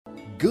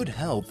Good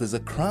health is a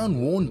crown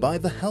worn by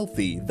the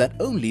healthy that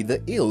only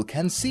the ill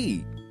can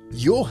see.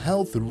 Your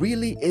health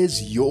really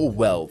is your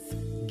wealth.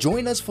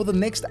 Join us for the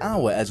next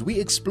hour as we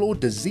explore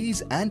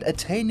disease and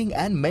attaining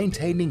and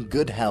maintaining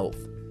good health.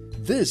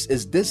 This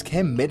is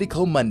Dis-Chem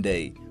Medical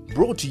Monday,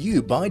 brought to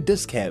you by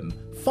Dis-Chem,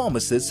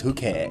 pharmacists who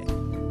care.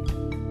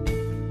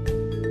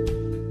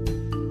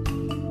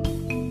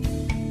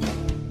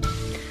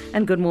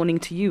 And good morning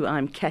to you.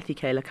 I'm Kathy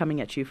Kaler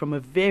coming at you from a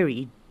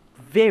very,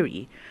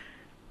 very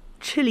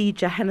chilly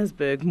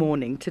Johannesburg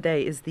morning.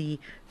 Today is the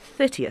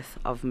 30th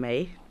of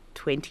May,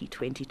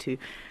 2022.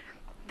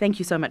 Thank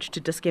you so much to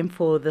Dis-Chem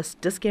for this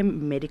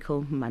Dis-Chem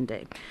Medical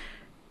Monday.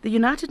 The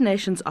United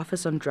Nations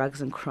Office on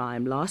Drugs and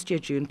Crime last year,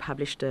 June,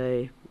 published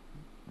a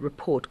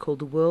report called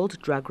the World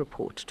Drug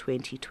Report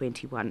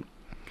 2021.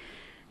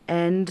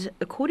 And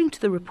according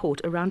to the report,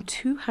 around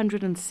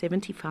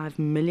 275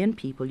 million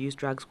people use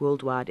drugs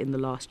worldwide in the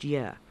last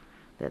year.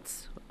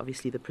 That's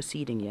obviously the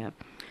preceding year.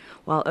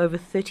 While over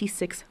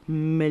 36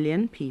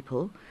 million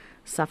people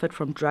suffered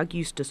from drug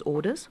use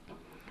disorders.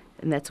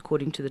 And that's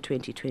according to the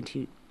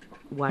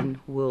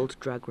 2021 World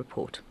Drug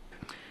Report.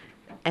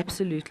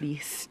 Absolutely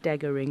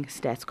staggering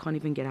stats. Can't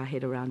even get our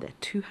head around that.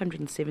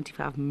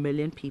 275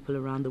 million people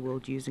around the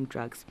world using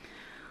drugs.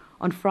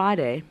 On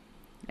Friday,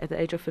 at the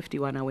age of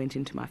 51, I went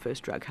into my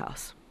first drug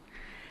house.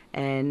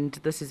 And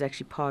this is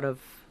actually part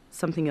of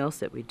something else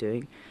that we're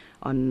doing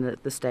on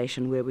the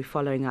station, where we're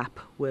following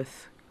up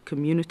with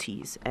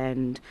communities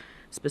and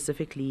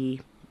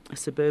specifically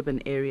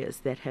suburban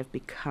areas that have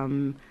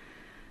become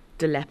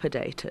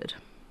dilapidated,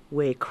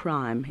 where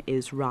crime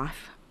is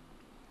rife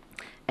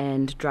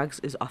and drugs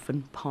is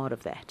often part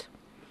of that.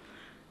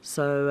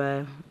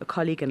 So a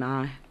colleague and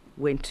I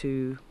went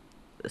to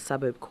a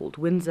suburb called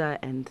Windsor,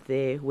 and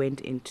there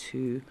went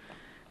into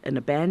an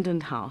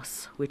abandoned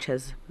house, which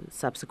has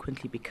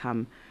subsequently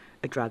become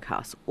a drug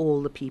house.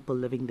 All the people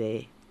living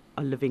there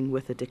are living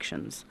with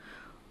addictions.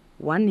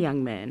 One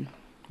young man,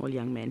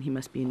 he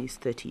must be in his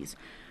 30s,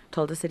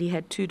 told us that he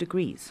had 2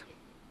 degrees,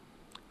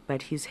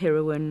 but his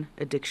heroin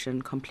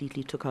addiction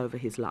completely took over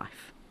his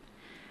life.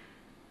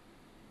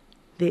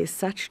 There is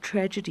such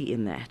tragedy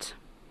in that.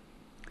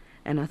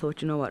 And I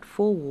thought, you know what,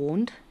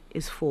 forewarned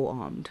is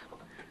forearmed.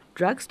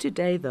 Drugs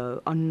today,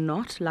 though, are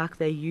not like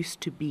they used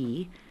to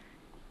be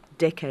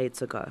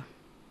decades ago.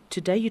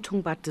 Today you're talking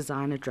about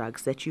designer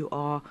drugs that you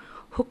are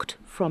hooked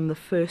from the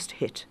first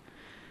hit.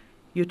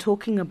 You're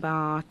talking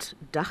about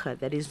dacha,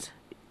 that is,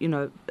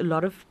 a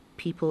lot of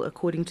people,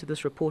 according to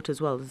this report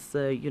as well, as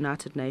the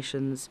United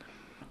Nations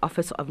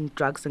Office on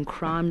Drugs and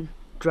Crime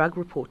Drug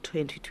Report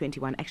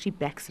 2021 actually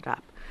backs it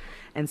up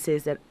and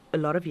says that a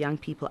lot of young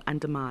people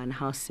undermine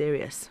how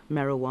serious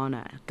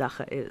marijuana,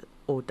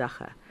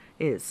 dacha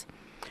is,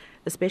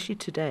 especially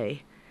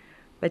today.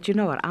 But you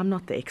know what, I'm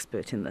not the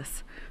expert in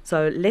this.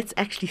 So let's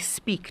actually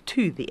speak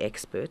to the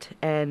expert.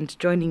 And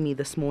joining me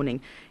this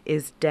morning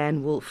is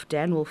Dan Wolf.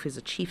 Dan Wolf is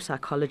a chief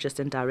psychologist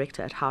and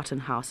director at Houghton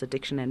House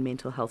Addiction and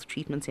Mental Health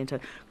Treatment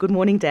Center. Good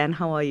morning, Dan.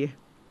 How are you?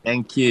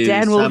 Thank you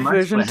Dan so Wolf much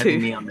version for having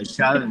 2. me on the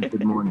show, and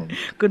good morning.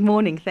 Good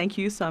morning. Thank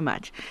you so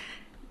much.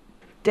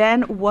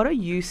 Dan, what are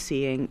you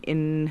seeing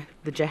in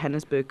the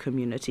Johannesburg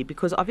community?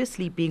 Because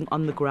obviously being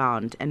on the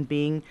ground and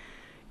being,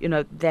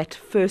 that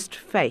first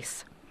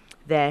face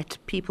that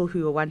people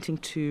who are wanting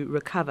to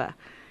recover,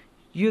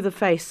 you're the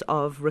face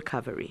of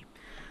recovery.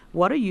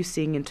 What are you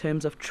seeing in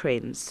terms of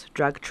trends,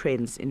 drug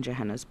trends in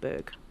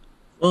Johannesburg?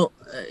 Well,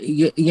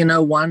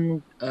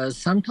 one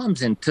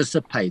sometimes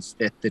anticipates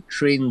that the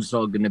trends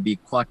are going to be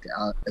quite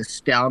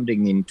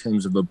astounding in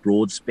terms of a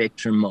broad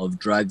spectrum of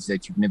drugs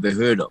that you've never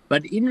heard of.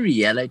 But in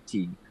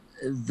reality,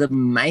 the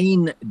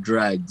main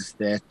drugs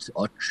that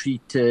are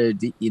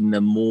treated in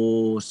the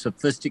more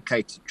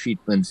sophisticated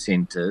treatment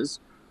centers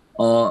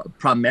are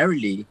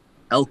primarily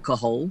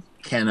alcohol,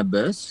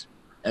 cannabis,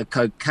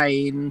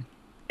 cocaine,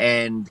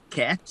 and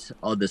cat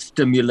are the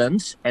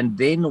stimulants. And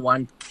then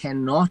one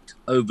cannot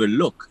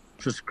overlook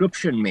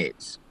prescription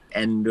meds.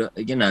 And,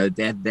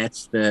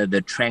 that's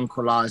the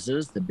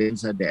tranquilizers, the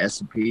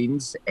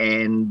benzodiazepines,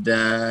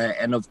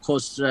 and of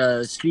course,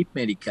 sleep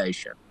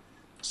medication.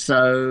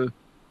 So,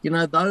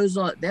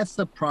 that's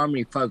the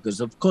primary focus.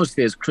 Of course,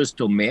 there's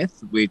crystal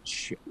meth,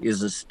 which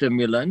is a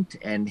stimulant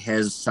and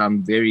has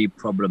some very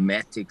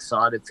problematic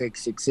side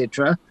effects,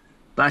 etc.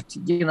 But,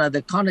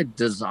 the kind of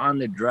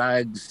designer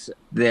drugs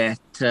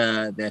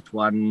that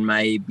one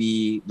may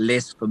be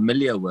less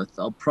familiar with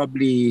are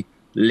probably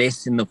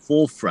less in the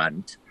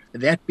forefront.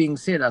 That being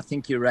said, I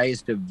think you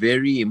raised a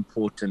very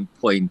important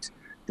point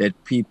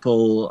that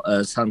people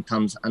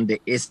sometimes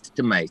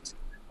underestimate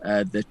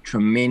the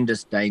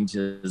tremendous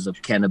dangers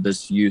of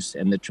cannabis use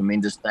and the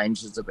tremendous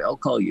dangers of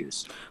alcohol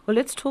use. Well,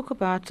 let's talk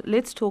about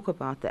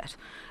that.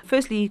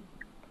 Firstly,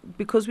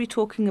 because we're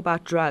talking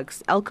about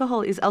drugs,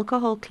 is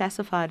alcohol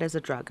classified as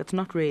a drug? It's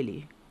not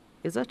really,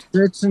 is it?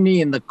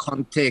 Certainly in the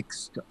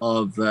context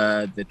of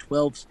the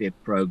 12-step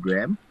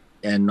program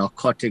and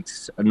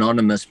Narcotics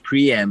Anonymous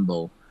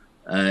preamble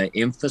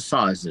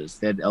emphasizes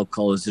that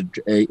alcohol is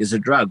a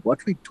drug.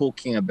 What we're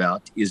talking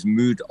about is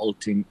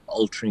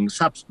mood-altering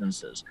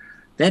substances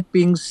That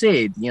being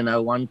said,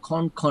 one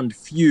can't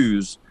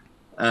confuse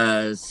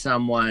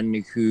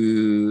someone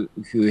who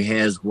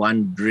has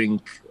one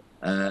drink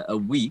a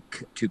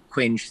week to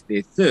quench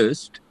their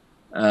thirst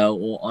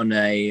or on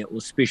a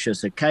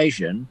auspicious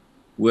occasion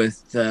with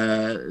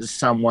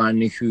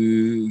someone who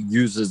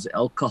uses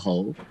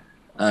alcohol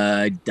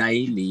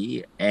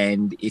daily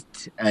and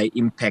it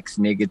impacts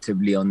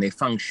negatively on their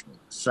functioning.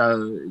 So,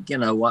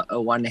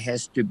 one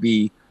has to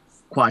be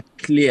quite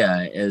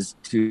clear as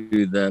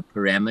to the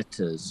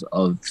parameters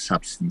of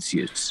substance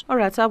use. All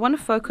right, so I want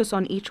to focus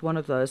on each one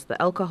of those,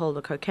 the alcohol,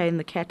 the cocaine,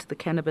 the cat, the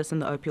cannabis,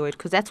 and the opioid,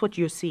 because that's what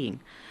you're seeing.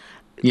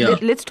 Yeah.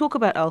 Let's talk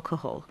about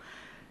alcohol.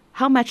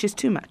 How much is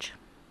too much?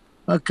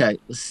 Okay,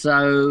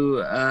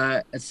 so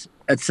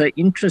it's an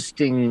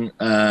interesting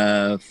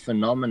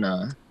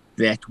phenomena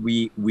that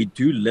we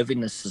do live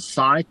in a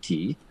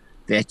society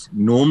that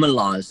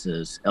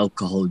normalizes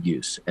alcohol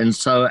use. And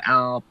so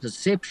our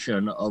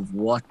perception of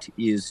what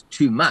is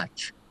too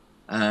much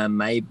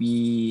may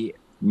be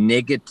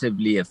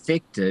negatively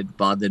affected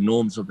by the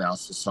norms of our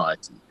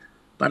society.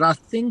 But I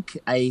think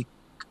a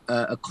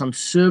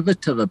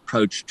conservative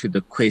approach to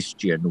the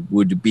question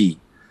would be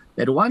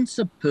that once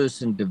a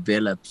person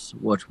develops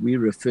what we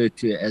refer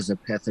to as a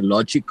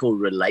pathological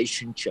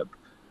relationship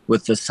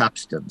with the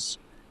substance,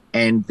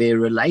 and their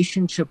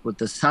relationship with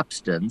the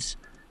substance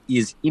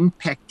is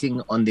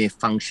impacting on their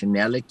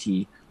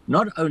functionality,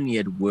 not only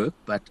at work,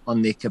 but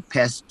on their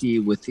capacity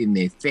within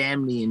their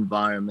family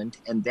environment,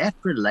 and that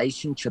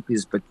relationship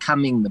is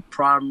becoming the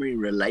primary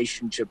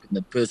relationship in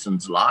the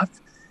person's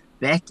life,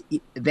 that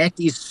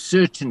is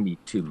certainly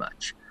too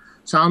much.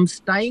 So I'm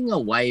staying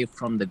away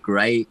from the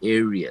gray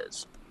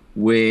areas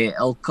where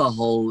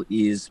alcohol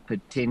is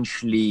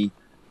potentially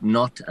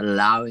not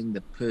allowing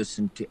the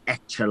person to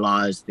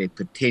actualize their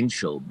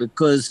potential,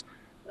 because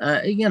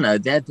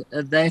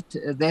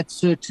that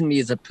certainly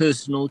is a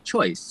personal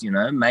choice.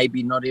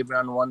 Maybe not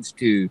everyone wants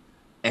to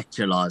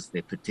actualize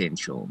their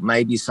potential.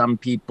 Maybe some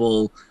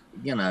people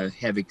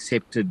have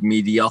accepted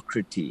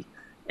mediocrity,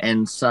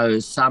 and so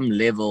some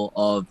level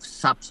of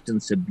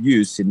substance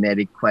abuse in that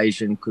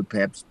equation could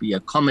perhaps be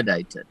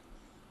accommodated.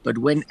 But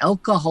when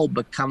alcohol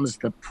becomes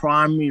the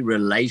primary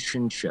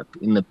relationship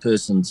in the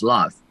person's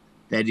life,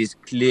 that is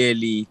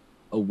clearly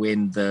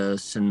when the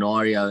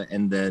scenario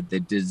and the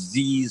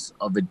disease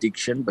of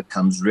addiction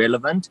becomes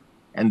relevant.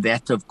 And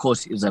that, of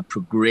course, is a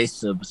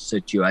progressive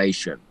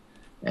situation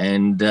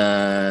and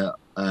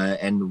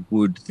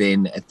would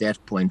then at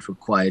that point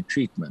require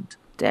treatment.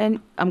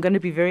 Dan, I'm going to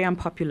be very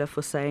unpopular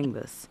for saying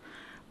this,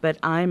 but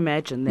I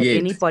imagine that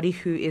anybody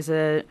who is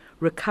a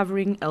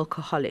recovering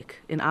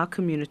alcoholic in our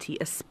community,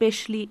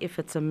 especially if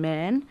it's a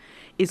man,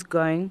 is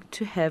going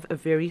to have a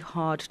very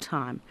hard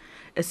time,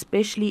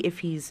 especially if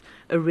he's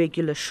a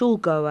regular shul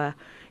goer.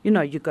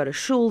 You go to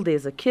shul,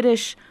 there's a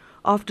kiddush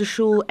after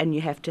shul, and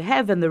you have to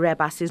have, and the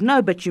rabbi says,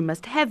 no, but you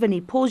must have, and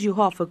he pours you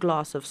half a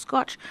glass of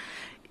scotch.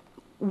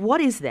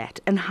 What is that,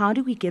 and how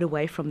do we get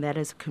away from that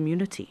as a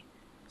community?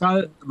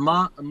 So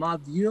my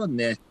view on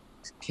that,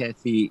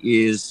 Kathy,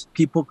 is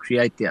people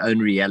create their own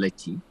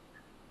reality,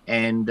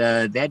 and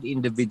that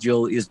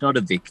individual is not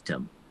a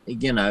victim.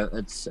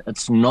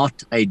 It's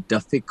not a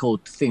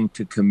difficult thing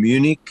to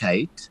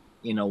communicate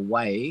in a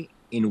way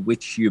in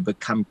which you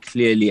become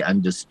clearly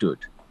understood.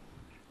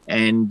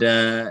 And,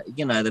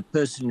 the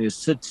person who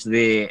sits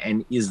there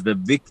and is the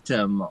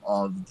victim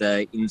of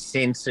the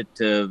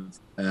insensitive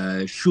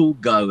shul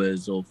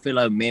goers or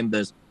fellow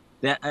members,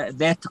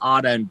 that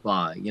I don't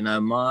buy.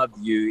 My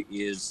view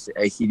is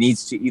he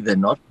needs to either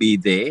not be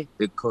there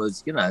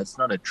because, it's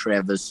not a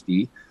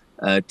travesty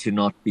to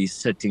not be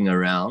sitting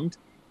around,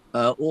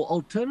 or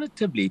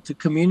alternatively to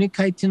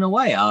communicate in a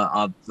way.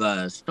 I've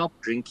stopped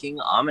drinking.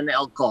 I'm an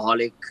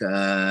alcoholic.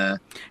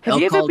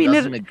 Alcohol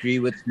doesn't agree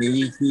with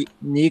me.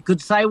 He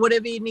could say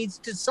whatever he needs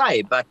to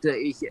say, but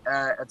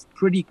it's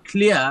pretty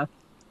clear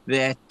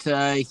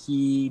that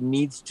he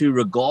needs to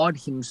regard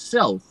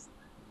himself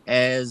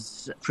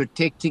as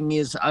protecting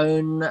his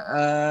own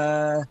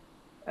life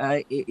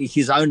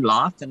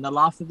and the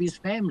life of his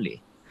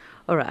family.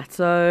 All right.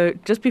 So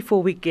just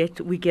before we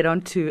get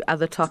on to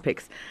other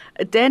topics,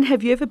 Dan,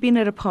 have you ever been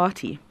at a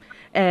party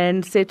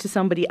and said to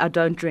somebody, "I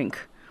don't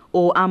drink,"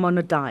 or "I'm on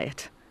a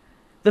diet"?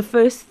 The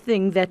first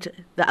thing that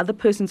the other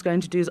person's going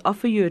to do is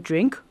offer you a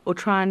drink or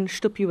try and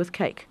shtup you with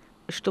cake.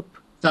 Shtup.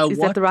 Is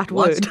that the right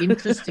word? What's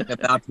interesting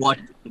about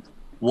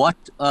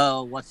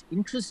what's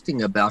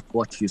interesting about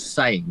what you're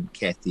saying,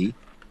 Kathy,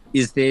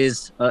 is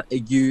there's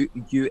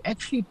you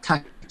actually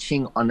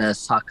touching on a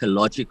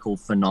psychological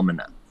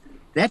phenomena.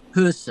 That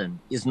person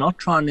is not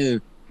trying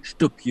to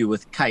shtup you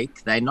with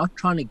cake. They're not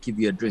trying to give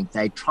you a drink.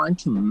 They're trying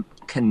to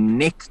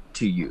connect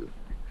to you.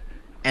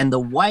 And the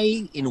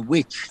way in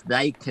which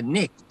they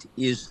connect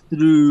is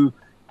through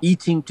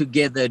eating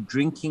together,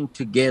 drinking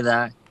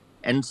together.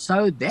 And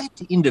so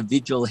that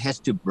individual has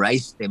to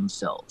brace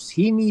themselves.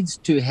 He needs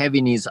to have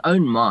in his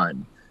own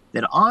mind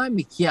that I'm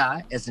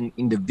here as an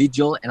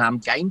individual and I'm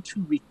going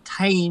to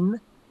retain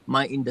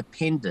my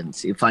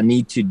independence if I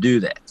need to do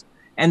that.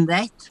 And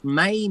that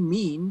may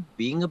mean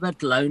being a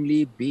bit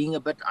lonely, being a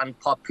bit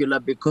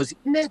unpopular, because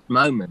in that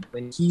moment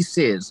when he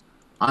says,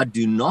 I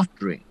do not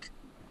drink,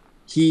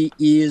 he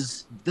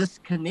is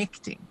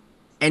disconnecting.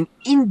 And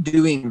in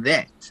doing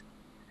that,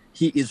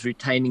 he is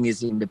retaining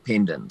his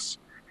independence.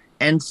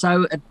 And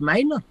so it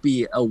may not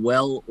be a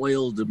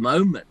well-oiled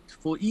moment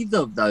for either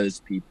of those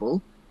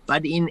people,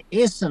 but in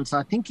essence,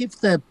 I think if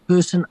the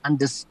person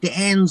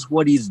understands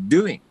what he's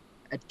doing,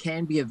 it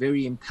can be a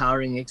very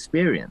empowering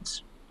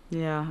experience.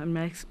 Yeah,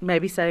 and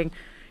maybe saying,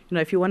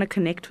 if you want to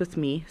connect with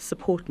me,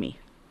 support me.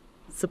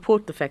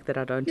 Support the fact that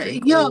I don't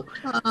drink. Or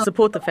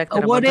support the fact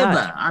that I'm on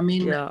diet. I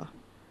mean,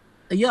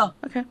 yeah.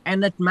 Okay.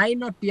 And it may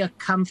not be a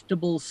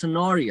comfortable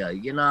scenario.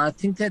 I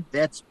think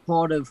that's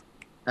part of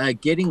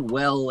getting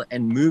well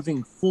and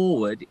moving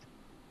forward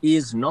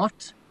is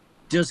not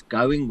just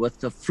going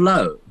with the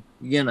flow.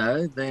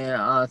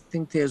 I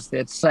think there's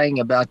that saying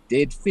about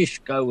dead fish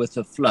go with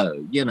the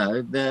flow.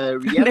 The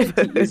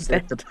reality is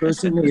that the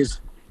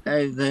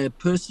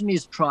person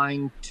is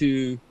trying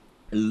to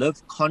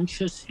live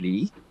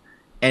consciously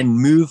and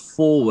move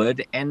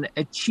forward and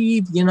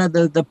achieve,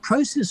 the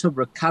process of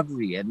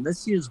recovery. And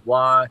this is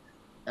why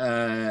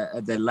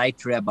the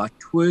late Rabbi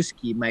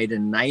Twersky made a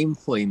name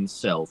for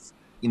himself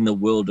in the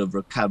world of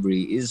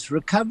recovery.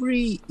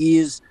 Recovery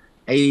is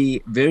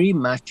very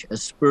much a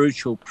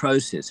spiritual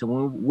process.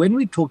 And when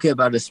we're talking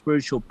about a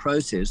spiritual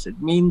process, it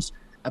means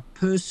a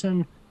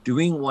person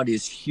doing what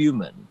is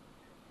human.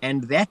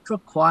 And that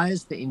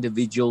requires the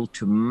individual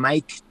to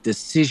make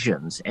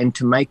decisions and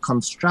to make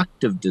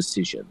constructive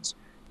decisions,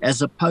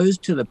 as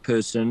opposed to the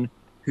person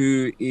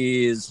who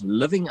is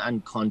living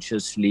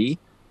unconsciously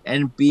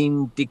and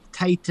being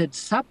dictated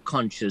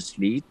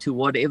subconsciously to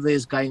whatever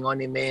is going on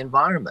in their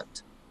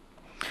environment.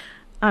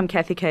 I'm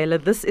Kathy Kaler.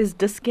 This is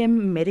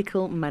Dis-Chem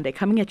Medical Monday,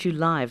 coming at you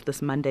live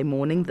this Monday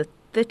morning, the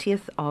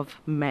 30th of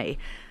May.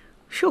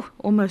 Sure,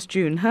 almost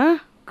June,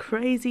 huh?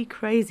 Crazy,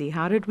 crazy.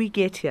 How did we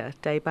get here?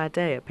 Day by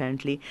day,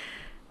 apparently.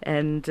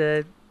 And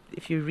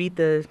if you read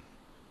the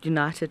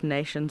United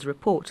Nations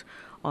report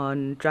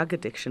on drug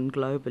addiction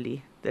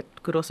globally,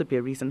 that could also be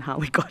a reason how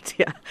we got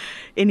here.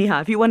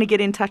 Anyhow, if you want to get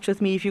in touch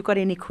with me, if you've got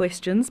any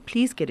questions,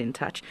 please get in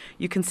touch.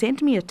 You can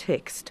send me a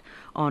text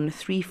on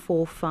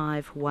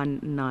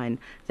 34519.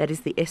 That is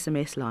the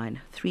SMS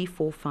line,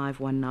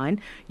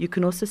 34519. You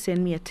can also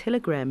send me a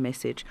Telegram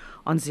message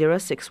on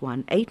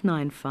 061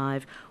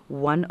 895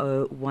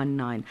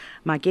 1019.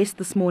 My guest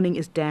this morning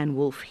is Dan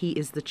Wolf. He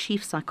is the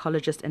Chief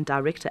Psychologist and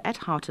Director at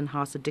Houghton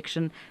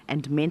Addiction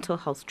and Mental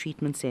Health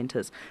Treatment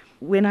Centers.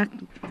 When I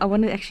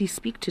want to actually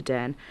speak to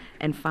Dan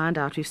and find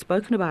out, we've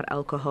spoken about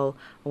alcohol,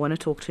 I want to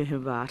talk to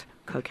him about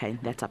cocaine.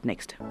 That's up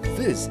next.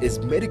 This is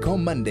Medical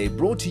Monday,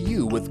 brought to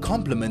you with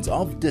compliments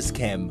of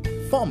Dis-Chem,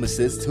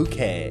 pharmacists who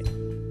care.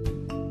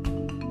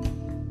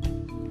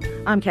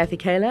 I'm Kathy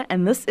Kaler,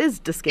 and this is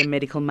Dis-Chem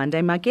Medical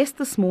Monday. My guest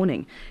this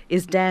morning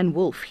is Dan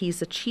Wolf.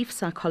 He's a Chief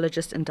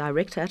Psychologist and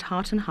Director at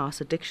Houghton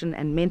Addiction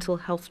and Mental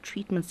Health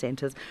Treatment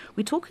Centers.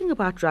 We're talking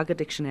about drug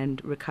addiction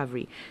and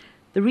recovery.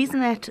 The reason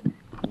that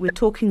we're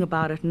talking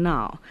about it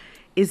now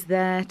is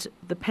that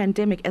the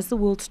pandemic, as the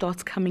world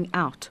starts coming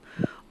out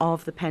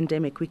of the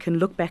pandemic, we can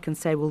look back and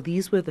say, well,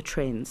 these were the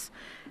trends.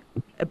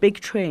 A big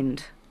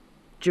trend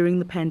during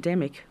the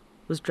pandemic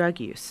was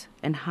drug use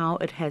and how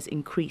it has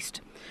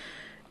increased.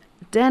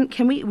 Dan,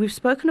 we've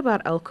spoken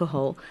about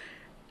alcohol.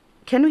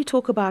 Can we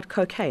talk about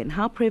cocaine?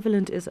 How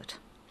prevalent is it?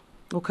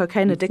 Or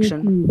cocaine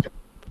addiction?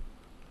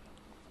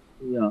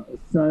 Yeah,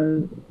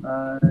 so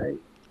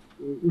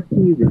if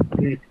we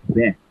reflect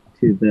back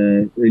to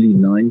the early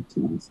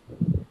 90s,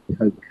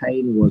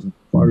 cocaine was a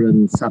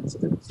foreign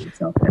substance in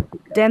South Africa.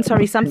 Dan,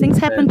 sorry, something's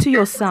happened to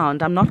your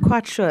sound. I'm not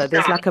quite sure.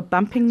 There's like a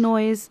bumping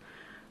noise.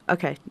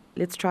 Okay,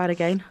 let's try it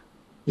again.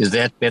 Is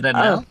that better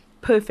now? Oh,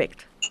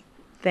 perfect.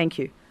 Thank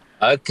you.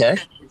 Okay.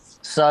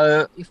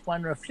 So if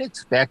one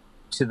reflects back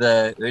to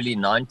the early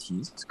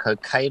 90s,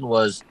 cocaine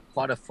was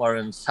quite a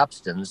foreign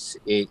substance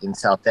in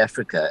South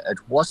Africa. It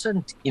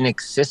wasn't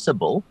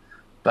inaccessible,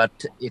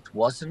 but it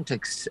wasn't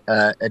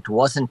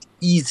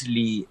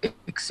easily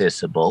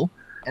accessible.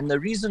 And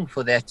the reason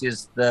for that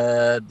is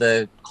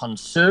the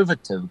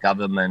conservative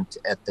government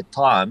at the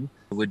time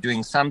were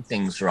doing some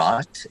things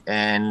right.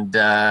 And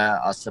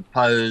I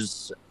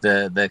suppose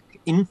the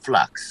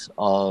influx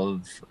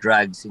of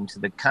drugs into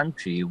the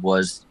country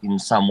was in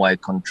some way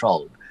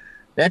controlled.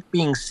 That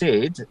being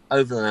said,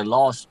 over the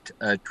last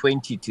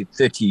 20 to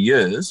 30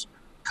 years,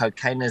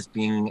 cocaine has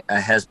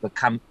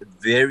become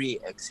very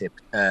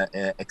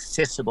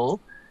accessible,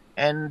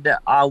 and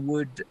I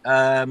would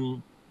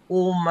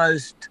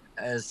almost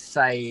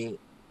say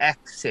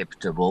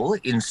acceptable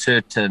in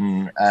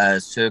certain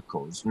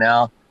circles.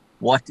 Now,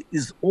 what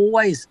is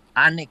always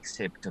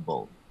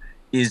unacceptable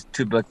is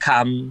to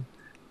become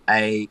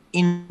a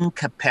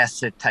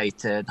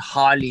incapacitated,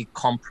 highly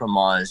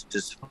compromised,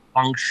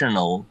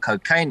 dysfunctional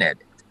cocaine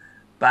addict.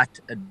 But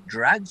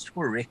drugs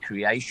for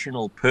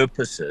recreational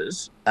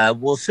purposes,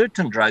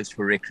 certain drugs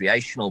for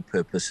recreational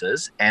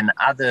purposes and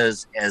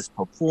others as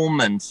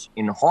performance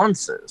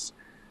enhancers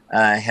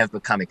have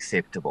become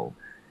acceptable.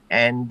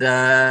 And,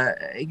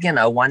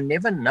 one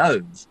never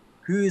knows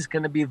who is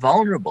going to be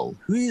vulnerable.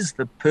 Who is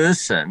the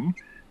person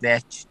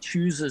that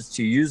chooses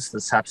to use the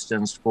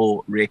substance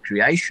for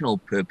recreational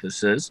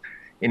purposes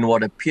in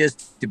what appears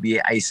to be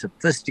a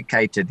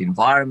sophisticated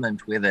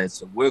environment, whether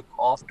it's a work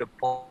after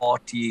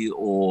party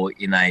or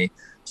in a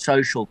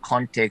social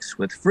context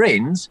with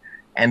friends,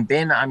 and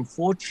then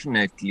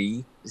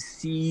unfortunately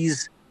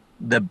sees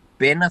the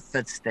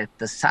benefits that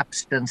the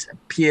substance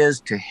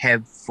appears to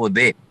have for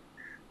them.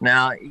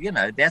 Now,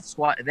 that's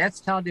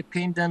how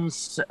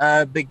dependence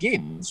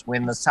begins,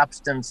 when the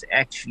substance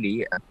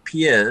actually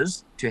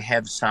appears to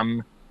have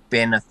some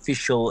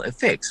beneficial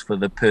effects for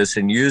the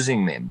person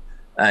using them,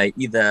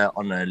 either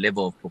on a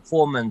level of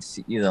performance,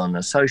 either on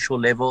a social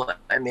level,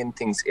 and then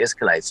things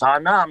escalate. So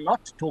no, I'm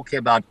not talking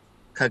about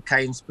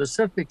cocaine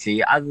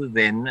specifically, other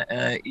than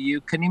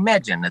you can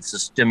imagine it's a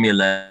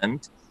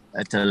stimulant.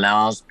 It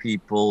allows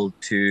people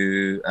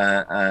to,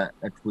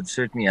 it would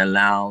certainly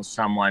allow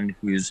someone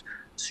who's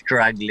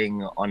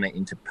struggling on an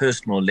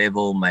interpersonal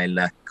level, may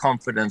lack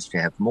confidence, to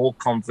have more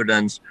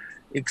confidence,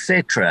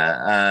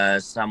 etc.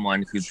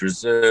 Someone who's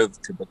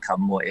reserved to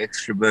become more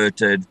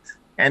extroverted.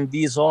 And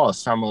these are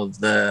some of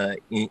the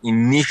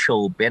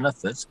initial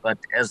benefits. But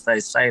as they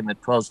say in the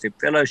 12-step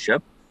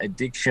fellowship,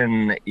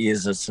 addiction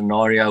is a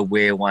scenario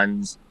where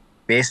one's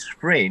best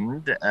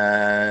friend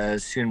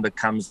soon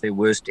becomes their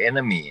worst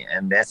enemy.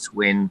 And that's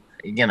when,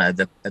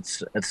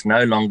 it's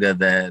no longer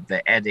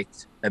the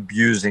addict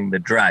abusing the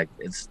drug,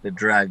 it's the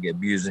drug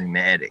abusing the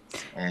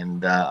addict.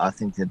 And I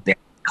think that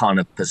kind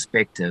of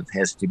perspective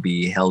has to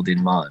be held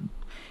in mind.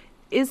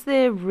 Is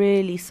there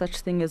really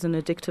such thing as an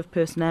addictive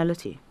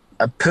personality?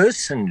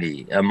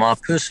 Personally, my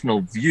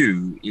personal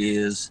view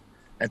is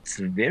it's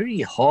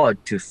very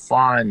hard to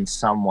find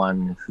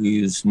someone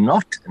who's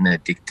not an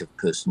addictive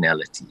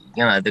personality.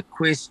 The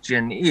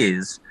question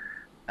is,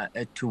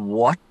 to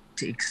what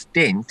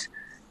extent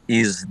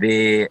is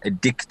their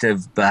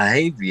addictive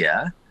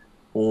behavior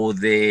or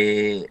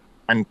their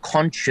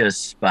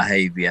unconscious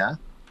behavior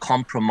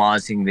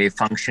compromising their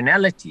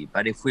functionality?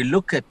 But if we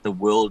look at the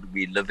world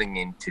we're living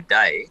in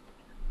today,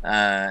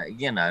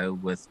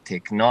 with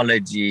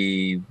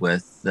technology,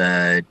 with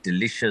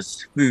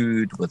delicious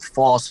food, with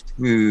fast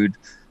food,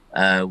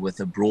 with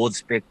a broad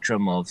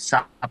spectrum of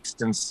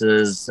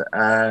substances,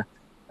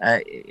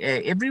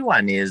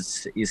 everyone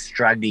is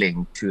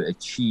struggling to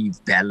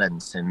achieve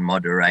balance and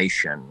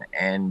moderation.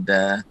 And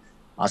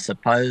I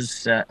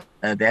suppose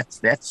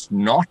that's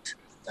not.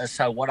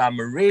 So what I'm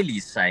really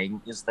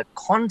saying is the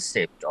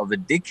concept of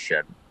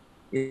addiction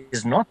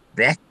is not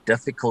that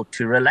difficult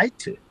to relate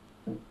to.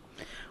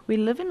 We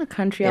live in a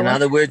country. In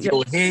other words,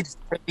 your head's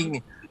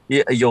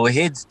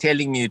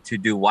telling you to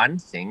do one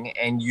thing,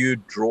 and you're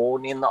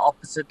drawn in the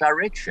opposite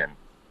direction.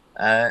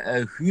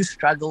 Who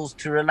struggles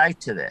to relate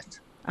to that?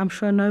 I'm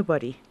sure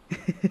nobody.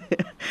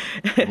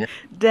 Yeah.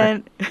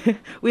 Dan,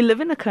 we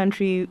live in a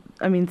country,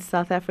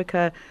 South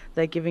Africa,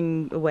 they're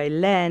giving away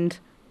land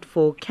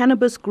for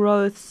cannabis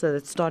growth, so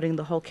it's starting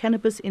the whole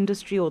cannabis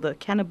industry, or the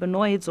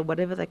cannabinoids, or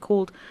whatever they're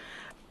called.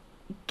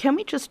 Can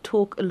we just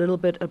talk a little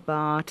bit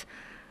about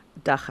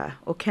dagga,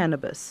 or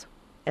cannabis,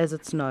 as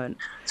it's known?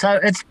 So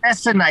it's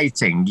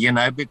fascinating,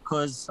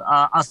 because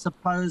I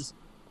suppose,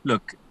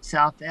 look,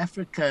 South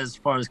Africa, as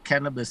far as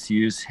cannabis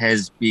use,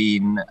 has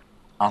been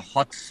a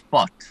hot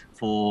spot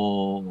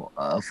for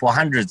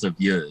hundreds of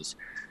years.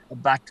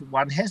 But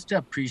one has to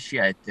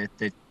appreciate that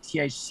the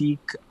THC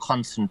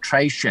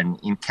concentration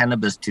in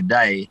cannabis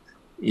today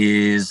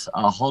is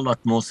a whole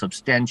lot more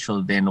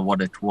substantial than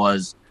what it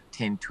was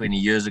 10, 20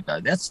 years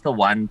ago. That's the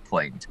one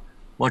point.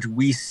 What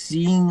we're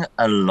seeing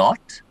a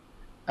lot,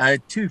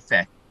 two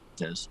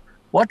factors.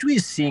 What we're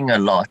seeing a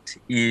lot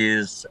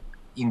is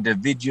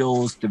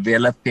individuals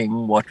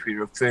developing what we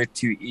refer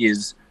to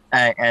as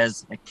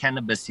a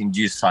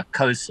cannabis-induced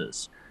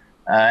psychosis.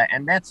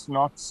 And that's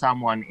not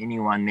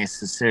anyone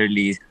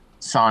necessarily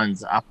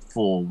signs up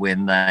for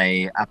when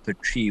they up a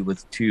tree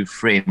with two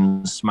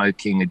friends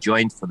smoking a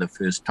joint for the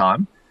first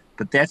time.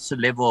 But that's a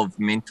level of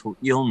mental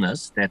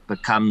illness that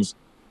becomes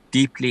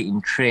deeply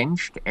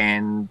entrenched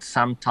and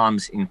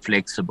sometimes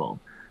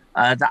inflexible.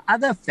 The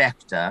other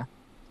factor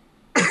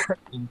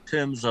in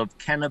terms of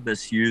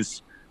cannabis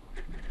use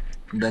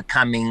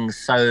becoming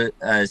so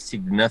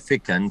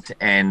significant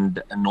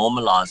and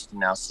normalized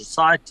in our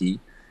society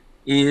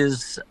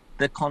is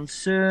the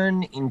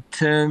concern in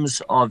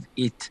terms of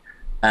it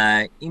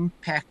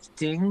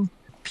impacting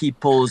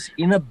people's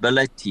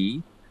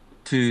inability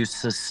to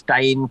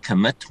sustain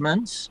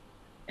commitments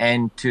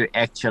and to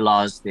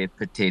actualize their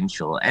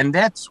potential. And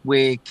that's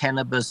where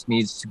cannabis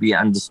needs to be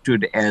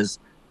understood as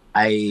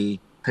a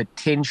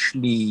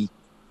potentially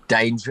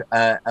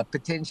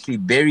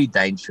very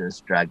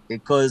dangerous drug,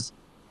 because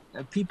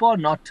people are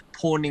not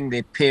pawning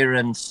their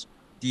parents'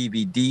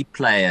 DVD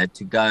player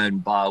to go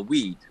and buy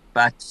weed,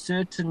 but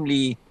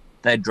certainly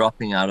they're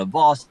dropping out of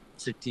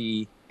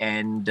varsity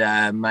and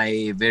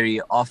may very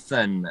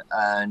often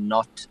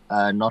not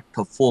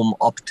perform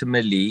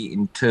optimally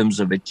in terms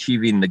of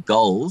achieving the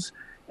goals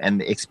and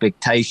the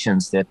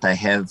expectations that they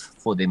have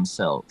for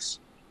themselves.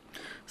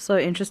 So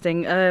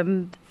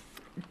interesting.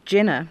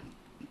 Jenna,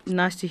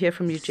 nice to hear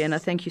from you, Jenna.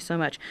 Thank you so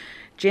much.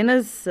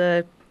 Jenna's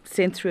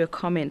sent through a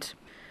comment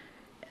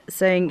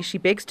saying she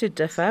begs to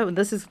differ.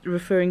 This is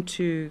referring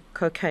to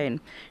cocaine.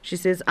 She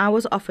says, I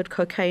was offered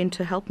cocaine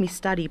to help me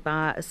study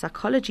by a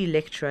psychology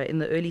lecturer in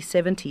the early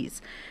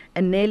 70s,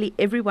 and nearly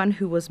everyone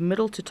who was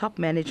middle to top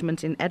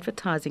management in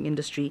advertising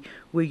industry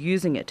were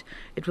using it.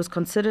 It was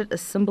considered a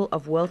symbol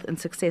of wealth and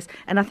success.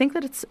 And I think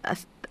that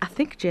I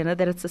think, Jenna,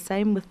 that it's the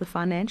same with the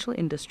financial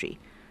industry.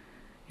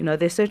 You know,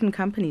 there's certain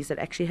companies that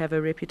actually have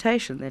a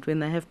reputation that when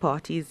they have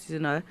parties, you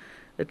know,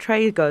 the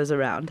tray goes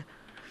around.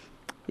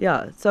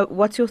 Yeah. So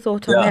what's your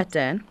thought on that,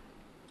 Dan?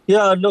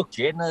 Yeah, look,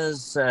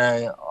 Jenna's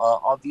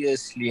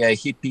obviously a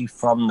hippie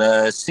from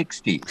the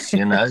 60s,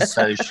 you know,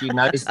 so she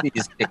knows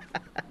these things.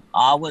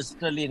 I was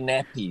still in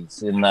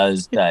nappies in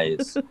those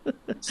days.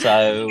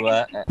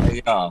 So,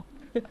 yeah.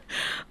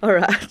 All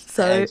right.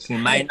 So she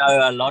may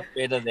know a lot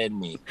better than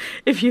me.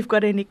 If you've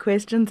got any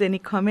questions, any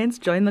comments,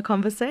 join the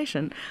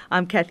conversation.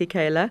 I'm Kathy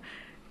Kaler.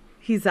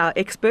 He's our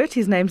expert.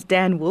 His name's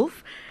Dan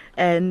Wolf.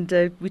 And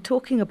we're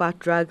talking about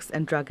drugs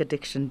and drug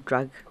addiction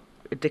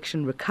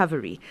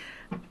recovery.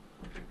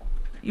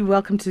 You're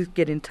welcome to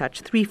get in touch.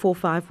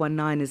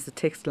 34519 is the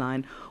text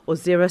line, or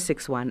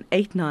 061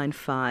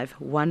 895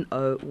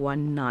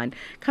 1019.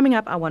 Coming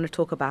up, I want to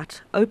talk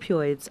about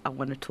opioids. I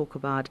want to talk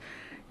about,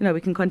 you know,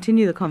 we can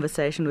continue the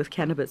conversation with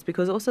cannabis,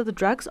 because also the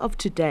drugs of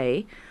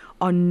today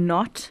are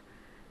much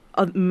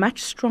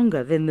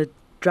stronger than the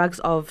drugs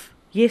of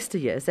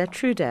yesteryear. Is that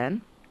true,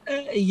 Dan?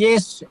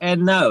 Yes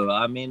and no.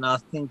 I mean, I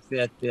think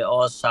that there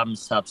are some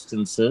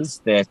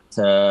substances that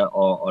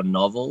are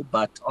novel,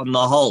 but on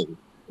the whole,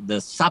 the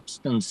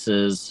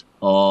substances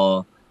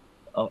are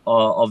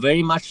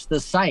very much the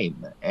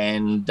same.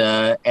 And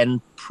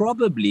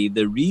probably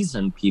the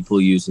reason people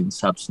using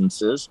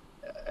substances,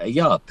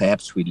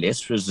 perhaps we're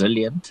less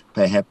resilient,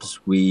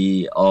 perhaps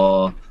we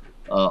are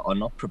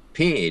not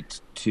prepared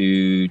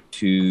to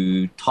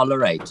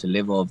tolerate a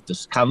level of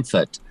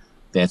discomfort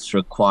that's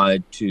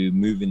required to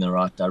move in the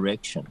right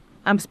direction.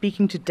 I'm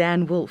speaking to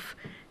Dan Wolf,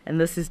 and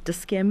this is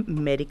Dis-Chem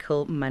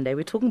Medical Monday.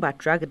 We're talking about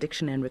drug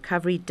addiction and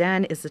recovery.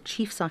 Dan is the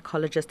Chief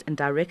Psychologist and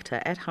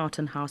Director at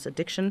Houghton House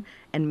Addiction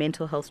and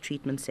Mental Health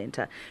Treatment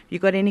Centre. If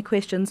you've got any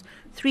questions,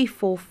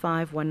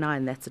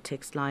 34519, that's the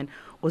text line,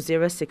 or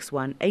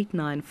 061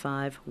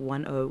 895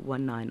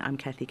 1019. I'm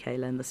Kathy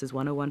Kaler, and this is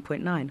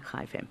 101.9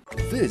 Chai FM.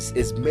 This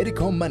is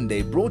Medical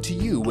Monday, brought to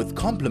you with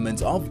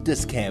compliments of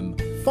Dis-Chem,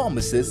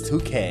 pharmacists who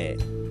care.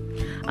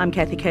 I'm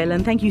Kathy Kaler,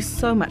 and thank you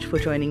so much for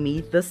joining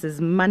me. This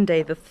is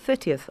Monday, the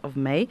 30th of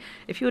May.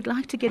 If you would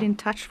like to get in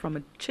touch from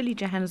a chilly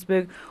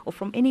Johannesburg or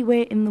from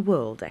anywhere in the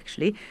world,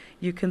 actually,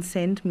 you can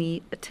send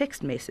me a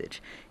text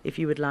message. If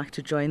you would like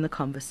to join the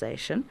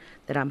conversation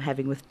that I'm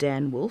having with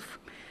Dan Wolf,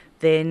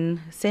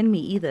 then send me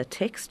either a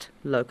text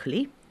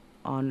locally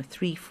on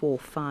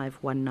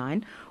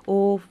 34519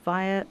 or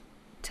via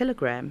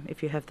Telegram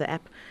if you have the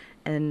app,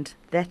 and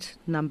that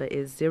number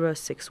is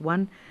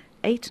 061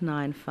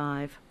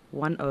 895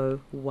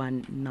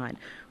 1019.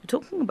 We're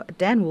talking about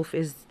Dan Wolf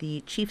is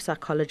the Chief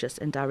Psychologist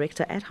and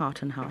Director at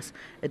Houghton House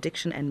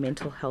Addiction and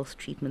Mental Health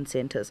Treatment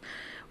Centres.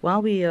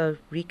 While we are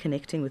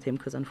reconnecting with him,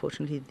 because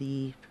unfortunately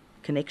the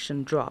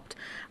connection dropped,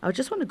 I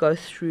just want to go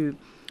through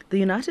the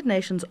United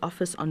Nations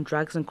Office on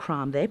Drugs and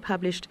Crime. They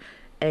published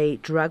a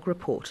drug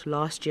report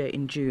last year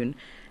in June,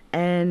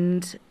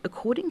 and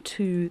according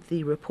to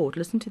the report,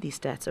 listen to these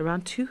stats,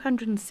 around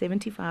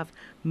 275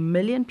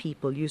 million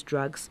people use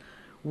drugs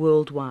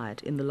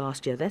worldwide in the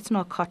last year. That's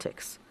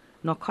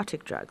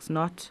narcotic drugs,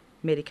 not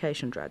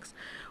medication drugs.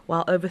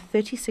 While over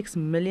 36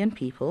 million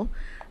people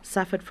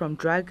suffered from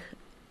drug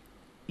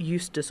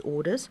use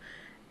disorders,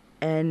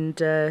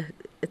 and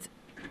it's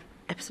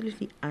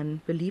absolutely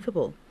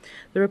unbelievable.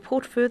 The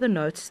report further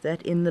notes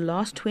that in the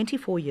last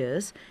 24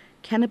 years,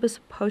 cannabis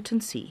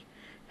potency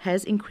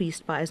has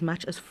increased by as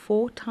much as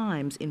 4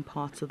 times in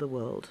parts of the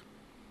world,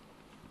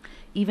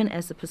 even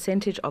as the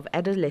percentage of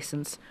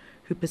adolescents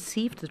who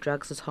perceived the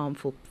drugs as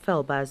harmful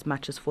fell by as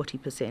much as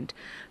 40%.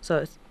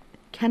 So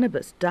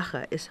cannabis,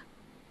 dacha, is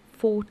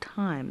 4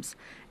 times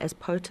as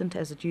potent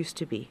as it used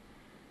to be.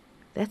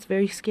 That's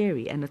very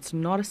scary, and it's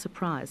not a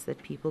surprise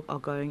that people are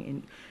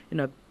going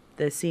in,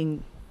 they're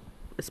seeing,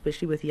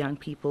 especially with young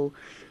people,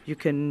 you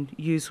can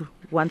use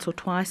once or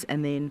twice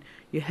and then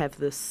you have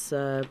this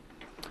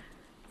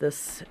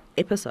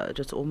episode.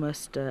 It's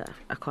almost,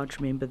 I can't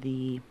remember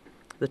the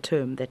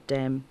term that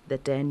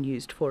Dan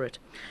used for it.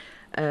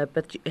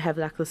 But you have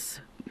like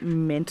this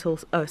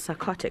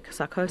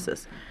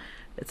psychosis.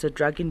 It's a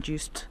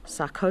drug-induced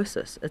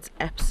psychosis. It's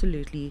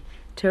absolutely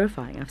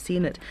terrifying. I've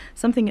seen it.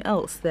 Something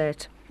else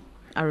that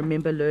I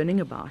remember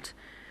learning about.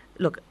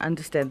 Look,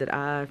 understand that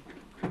I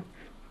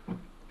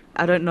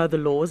don't know the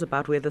laws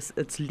about whether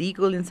it's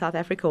legal in South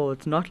Africa or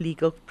it's not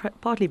legal,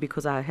 partly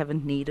because I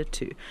haven't needed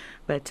to.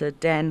 But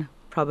Dan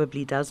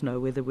probably does know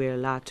whether we're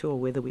allowed to or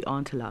whether we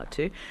aren't allowed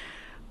to.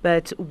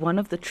 But one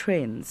of the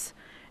trends,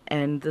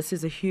 and this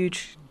is a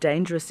huge,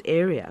 dangerous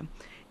area,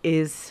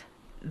 is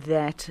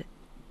that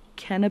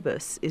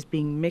cannabis is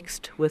being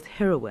mixed with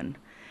heroin,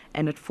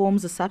 and it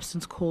forms a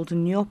substance called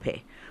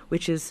nyope,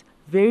 which is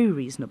very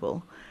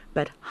reasonable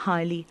but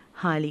highly,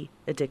 highly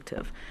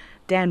addictive.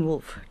 Dan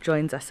Wolf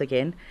joins us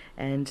again,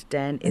 and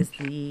Dan is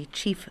the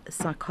Chief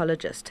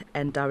Psychologist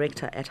and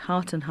Director at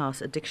Houghton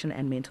House Addiction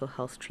and Mental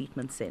Health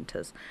Treatment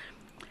Centres.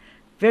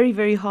 Very,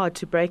 very hard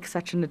to break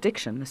such an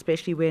addiction,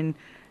 especially when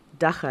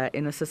dagga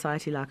in a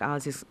society like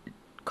ours is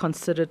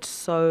considered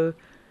so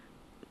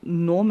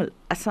normal.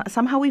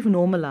 Somehow we've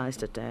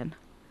normalized it, Dan.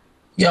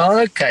 Yeah,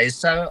 okay.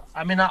 So,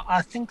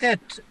 I think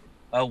that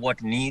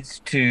what needs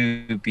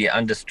to be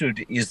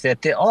understood is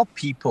that there are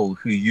people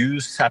who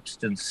use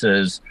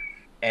substances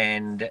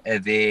and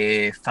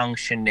their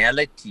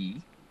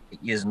functionality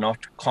is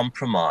not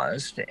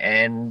compromised,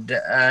 and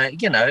they're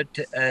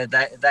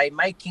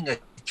making a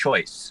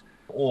choice,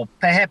 or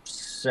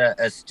perhaps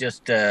it's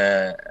just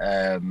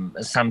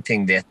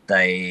something that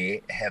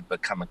they have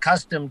become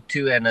accustomed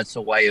to, and it's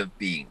a way of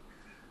being.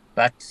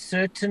 But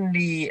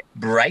certainly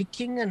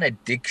breaking an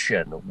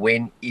addiction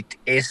when it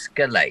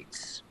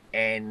escalates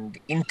and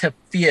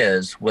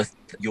interferes with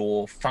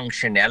your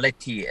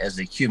functionality as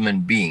a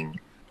human being,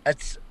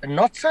 it's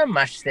not so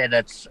much that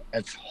it's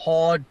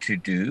hard to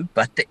do,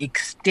 but the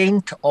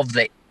extent of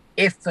the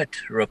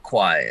effort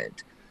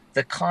required,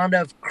 the kind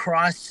of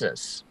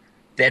crisis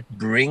that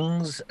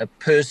brings a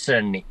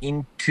person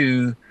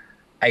into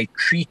a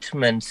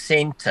treatment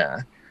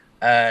center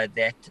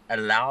that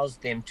allows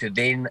them to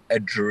then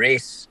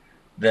address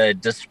the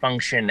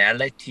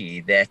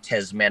dysfunctionality that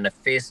has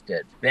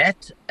manifested,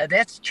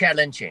 that's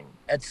challenging.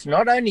 It's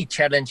not only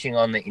challenging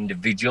on the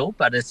individual,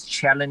 but it's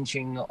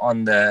challenging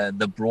on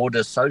the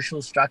broader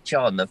social structure,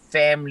 on the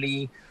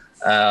family,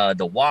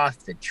 the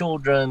wife, the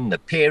children, the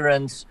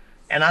parents.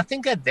 And I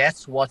think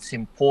that's what's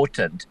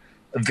important.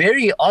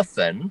 Very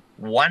often,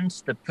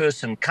 once the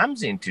person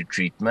comes into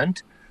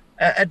treatment,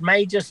 it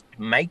may just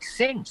make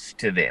sense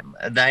to them.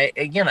 Then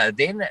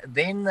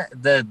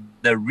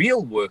the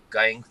real work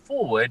going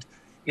forward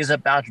is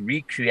about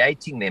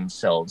recreating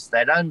themselves.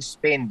 They don't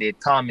spend their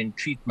time in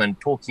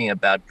treatment talking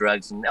about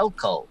drugs and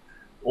alcohol,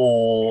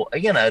 or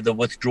the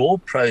withdrawal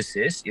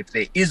process, if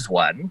there is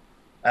one,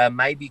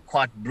 may be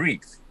quite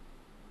brief.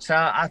 So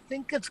I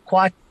think it's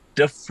quite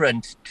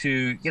different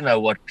to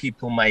what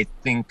people may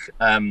think.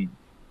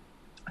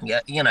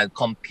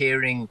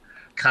 Comparing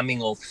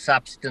coming off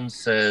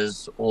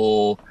substances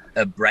or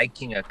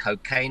breaking a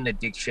cocaine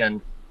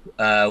addiction,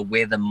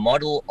 where the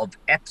model of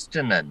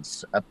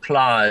abstinence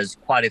applies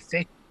quite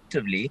effectively,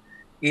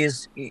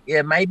 is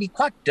maybe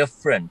quite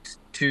different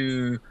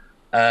to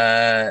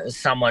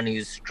someone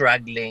who's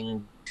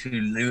struggling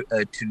to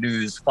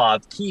lose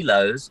 5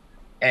 kilos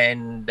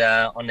and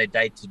on a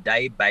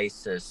day-to-day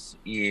basis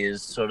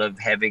is sort of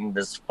having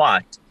this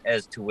fight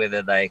as to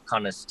whether they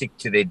kind of stick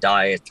to their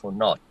diet or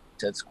not.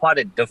 It's quite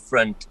a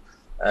different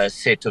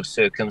set of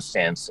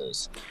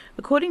circumstances.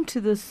 According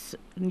to this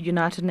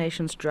United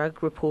Nations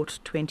Drug Report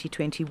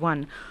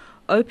 2021,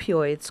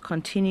 opioids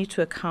continue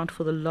to account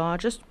for the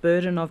largest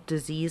burden of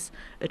disease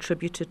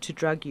attributed to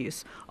drug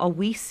use. Are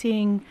we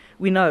seeing,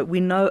 we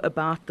know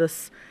about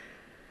this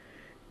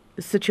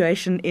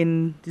situation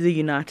in the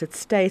United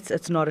States.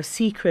 It's not a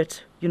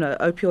secret,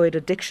 opioid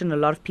addiction, a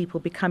lot of people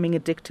becoming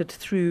addicted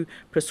through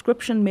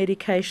prescription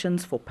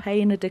medications for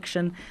pain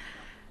addiction.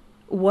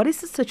 What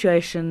is the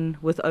situation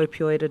with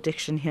opioid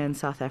addiction here in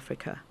South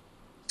Africa?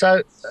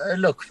 So,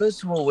 look,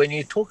 first of all, when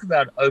you talk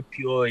about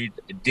opioid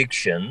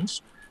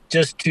addictions,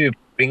 just to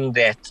bring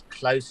that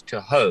close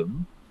to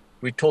home,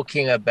 we're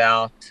talking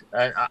about,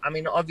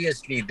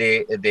 obviously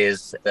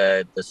there's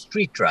the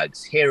street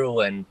drugs,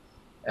 heroin,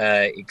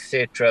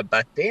 etc.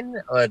 But then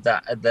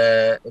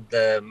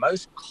the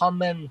most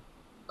common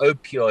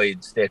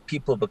opioids that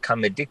people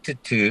become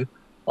addicted to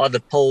are the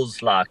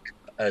pills like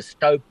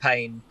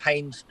Stopain,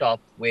 Pain Stop,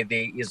 where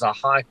there is a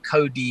high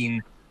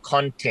codeine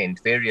content,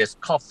 various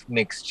cough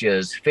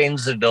mixtures,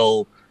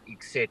 Fenzadol,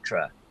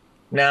 etc.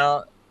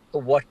 Now,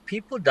 what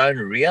people don't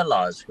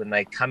realize when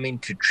they come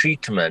into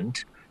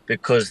treatment,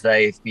 because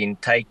they've been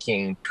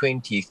taking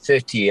 20,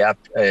 30, up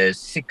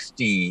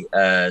 60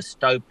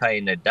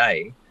 Stopain a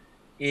day,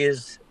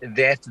 is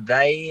that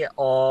they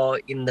are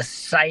in the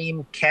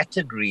same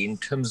category in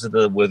terms of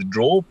the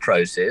withdrawal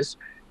process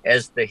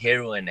as the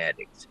heroin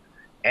addict.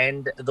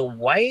 And the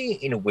way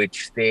in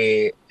which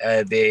their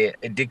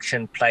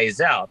addiction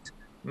plays out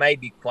may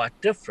be quite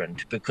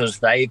different, because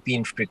they've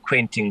been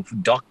frequenting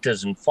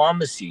doctors and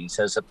pharmacies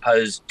as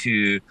opposed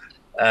to,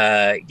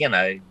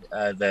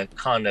 the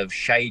kind of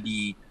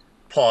shady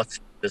parts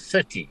of the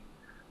city.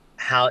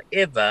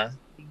 However,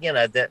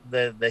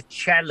 the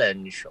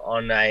challenge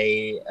on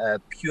a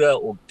pure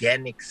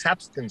organic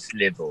substance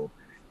level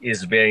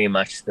is very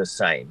much the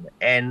same,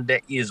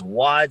 and is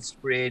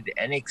widespread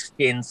and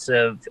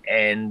extensive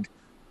and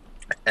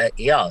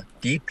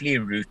deeply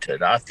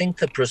rooted. I think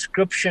the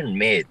prescription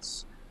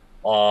meds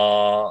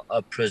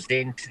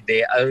present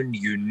their own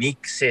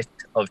unique set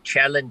of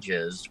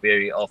challenges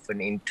very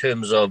often in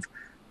terms of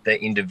the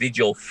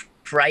individual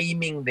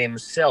framing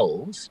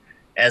themselves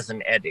as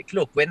an addict.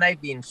 Look, when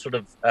they've been sort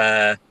of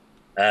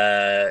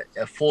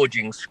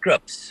forging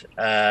scripts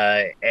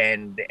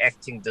and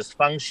acting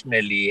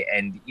dysfunctionally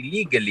and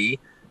illegally,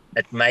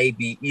 it may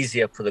be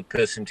easier for the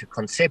person to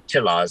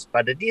conceptualize,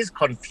 but it is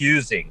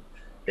confusing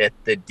that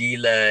the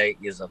dealer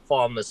is a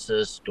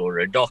pharmacist or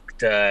a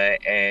doctor,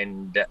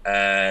 and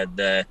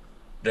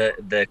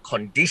the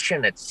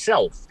condition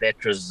itself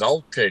that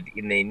resulted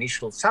in the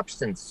initial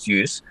substance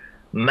use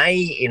may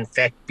in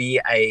fact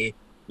be a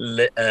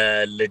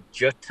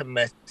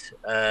legitimate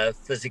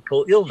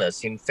physical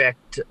illness. In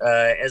fact,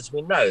 as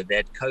we know,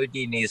 that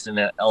codeine is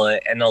an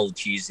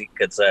analgesic.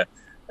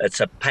 It's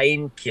a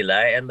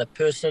painkiller, and the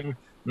person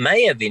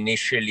may have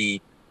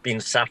initially been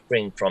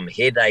suffering from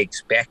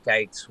headaches,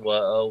 backaches,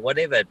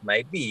 whatever it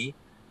may be.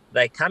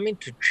 They come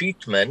into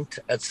treatment.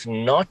 It's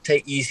not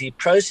an easy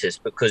process,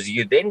 because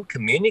you're then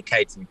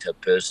communicating to a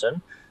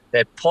person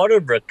that part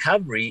of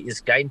recovery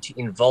is going to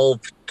involve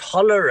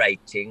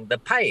tolerating the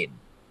pain.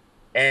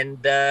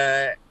 And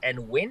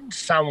when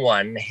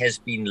someone has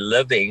been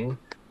living,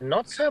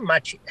 not so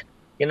much,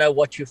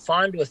 what you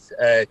find with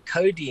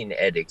codeine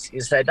addicts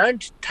is they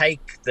don't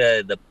take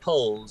the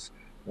pills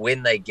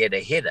when they get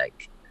a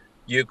headache.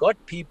 You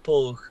got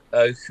people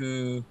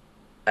who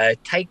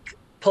take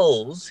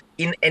pills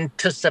in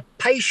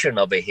anticipation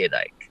of a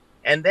headache.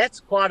 And that's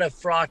quite a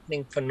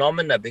frightening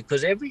phenomena,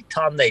 because every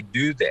time they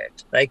do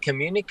that, they're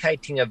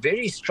communicating a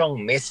very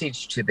strong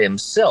message to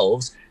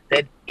themselves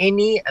that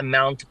any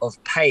amount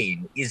of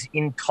pain is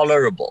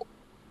intolerable.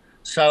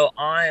 So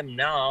I am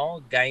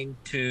now going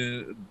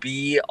to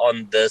be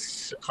on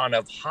this kind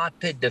of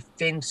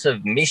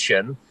hyper-defensive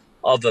mission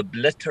of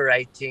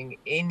obliterating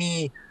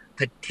any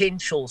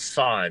potential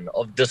sign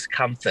of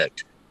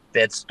discomfort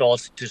that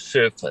starts to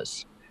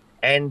surface.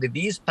 And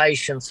these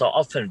patients are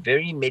often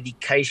very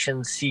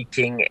medication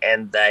seeking,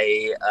 and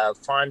they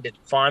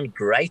find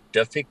great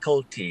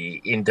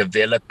difficulty in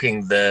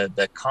developing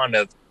the kind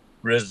of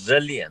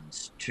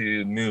resilience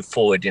to move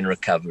forward in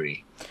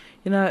recovery.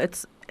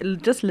 It's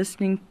just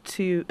listening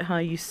to how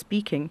you're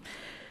speaking.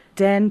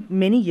 Dan,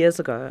 many years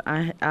ago,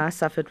 I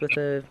suffered with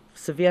a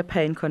severe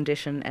pain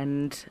condition,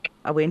 and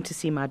I went to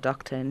see my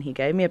doctor, and he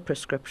gave me a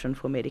prescription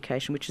for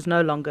medication, which is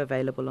no longer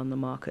available on the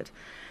market.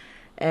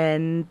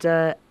 And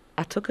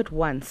I took it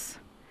once,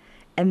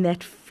 and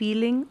that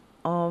feeling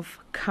of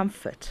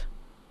comfort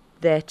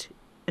that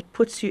it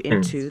puts you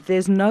into,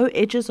 there's no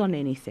edges on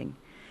anything.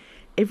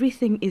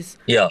 Everything is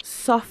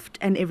soft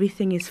and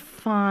everything is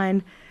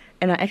fine.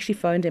 And I actually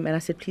phoned him and I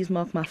said, please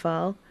mark my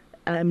file.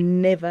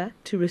 I'm never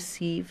to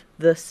receive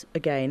this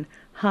again.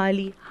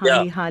 Highly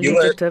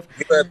addictive.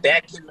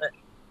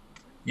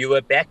 You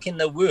were back in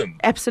the womb.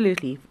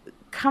 Absolutely.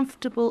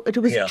 Comfortable.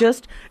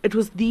 It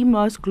was the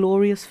most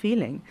glorious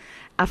feeling.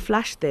 I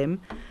flushed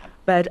them,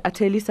 but I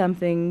tell you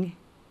something,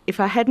 if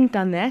I hadn't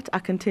done that, I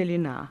can tell you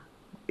now,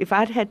 if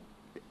I'd had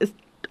an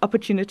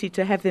opportunity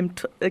to have them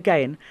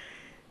again,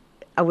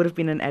 I would have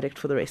been an addict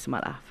for the rest of my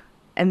life.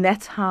 And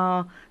that's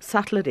how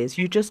subtle it is.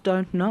 You just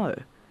don't know.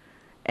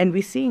 And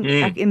we're seeing,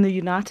 like in the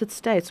United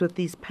States, with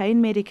these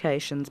pain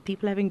medications,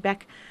 people having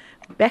back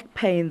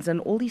pains and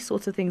all these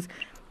sorts of things.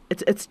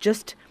 It's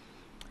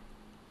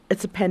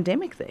a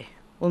pandemic there.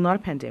 Well, not a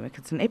pandemic.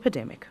 It's an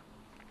epidemic.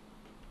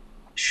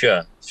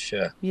 Sure.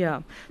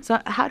 Yeah. So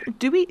how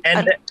do we...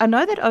 I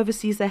know that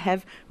overseas they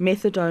have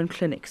methadone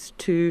clinics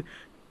to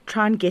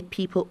try and get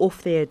people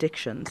off their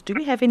addictions. Do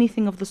we have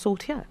anything of the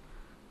sort here?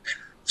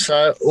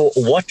 So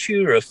what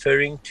you're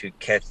referring to,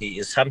 Kathy,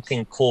 is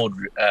something called,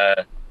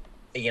 the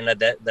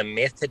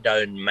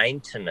methadone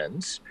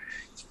maintenance.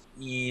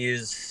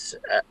 Is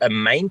a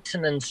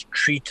maintenance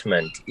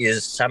treatment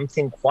is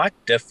something quite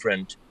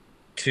different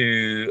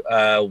to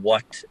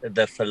what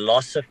the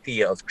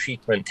philosophy of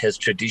treatment has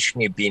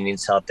traditionally been in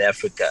South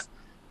Africa.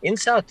 In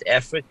South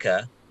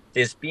Africa,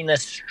 there's been a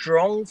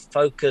strong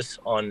focus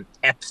on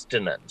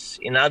abstinence.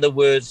 In other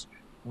words,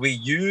 we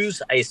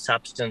use a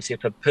substance.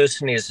 If a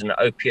person is an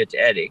opiate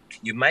addict,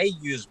 you may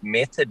use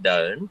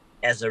methadone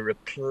as a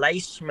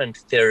replacement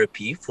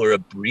therapy for a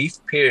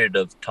brief period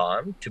of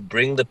time to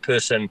bring the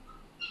person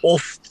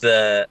off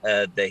the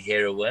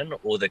heroin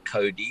or the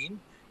codeine,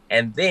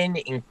 and then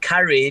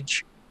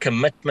encourage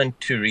commitment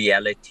to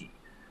reality.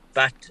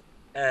 But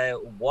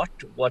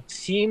what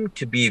seemed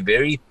to be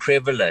very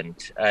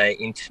prevalent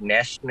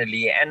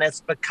internationally, and it's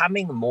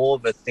becoming more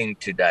of a thing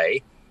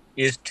today,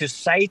 is to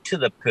say to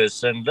the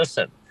person,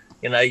 listen,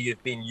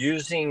 you've been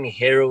using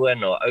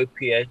heroin or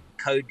opiate,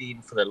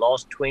 codeine for the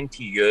last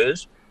 20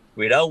 years.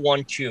 We don't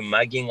want you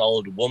mugging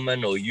old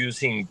women or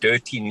using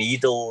dirty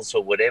needles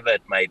or whatever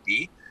it may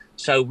be.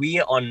 So we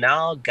are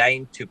now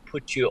going to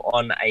put you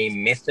on a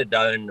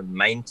methadone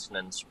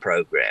maintenance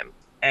program.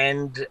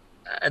 And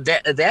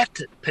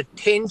that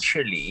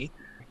potentially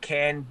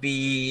can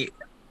be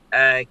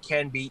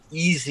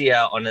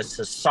easier on a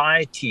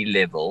society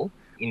level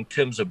in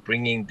terms of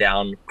bringing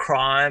down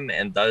crime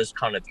and those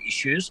kind of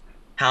issues.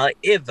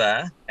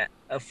 However,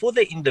 for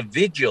the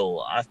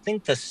individual, I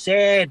think the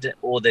sad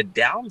or the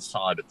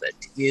downside of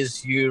it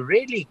is you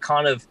really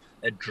kind of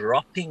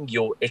dropping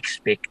your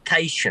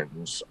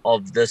expectations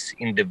of this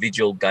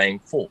individual going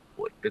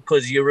forward.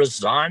 because you're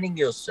resigning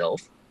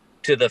yourself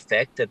to the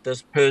fact that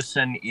this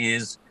person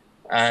is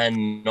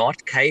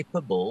not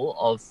capable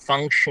of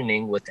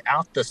functioning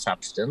without the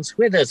substance,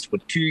 whether it's for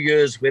 2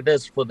 years, whether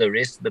it's for the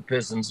rest of the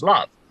person's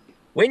life.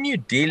 When you're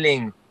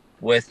dealing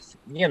with,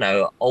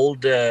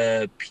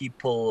 older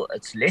people,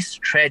 it's less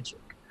tragic.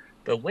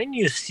 But when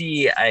you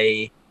see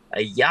a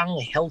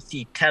young,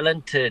 healthy,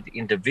 talented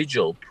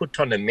individual put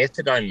on a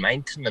methadone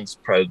maintenance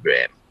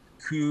program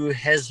who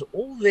has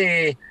all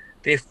their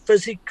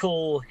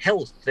physical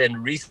health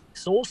and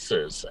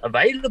resources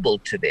available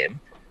to them,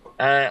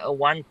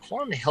 one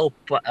can't help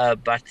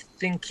but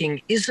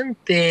thinking, isn't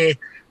there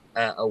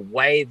a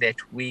way that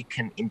we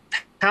can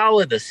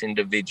empower this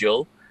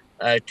individual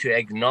to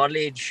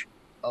acknowledge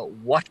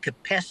what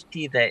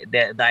capacity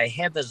they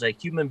have as a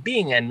human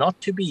being, and not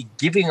to be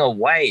giving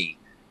away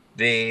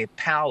their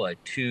power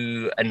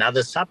to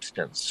another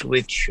substance,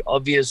 which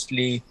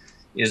obviously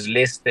is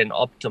less than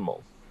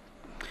optimal.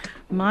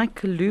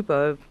 Mike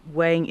Lubo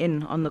weighing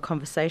in on the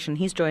conversation.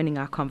 He's joining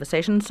our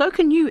conversation. So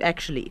can you,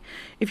 actually,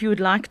 if you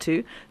would like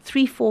to.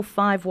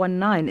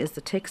 34519 is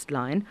the text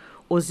line,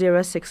 or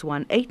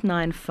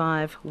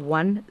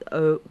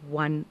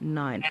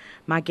 061-895-1019.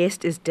 My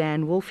guest is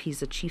Dan Wolf.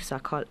 He's a chief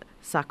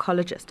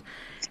psychologist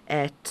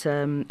at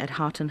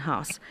Houghton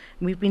House.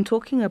 And we've been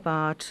talking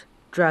about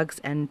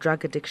drugs and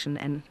drug addiction,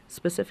 and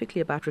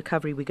specifically about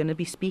recovery. We're going to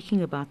be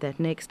speaking about that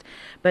next.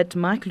 But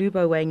Mike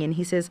Lubo weighing in,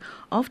 he says,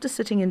 after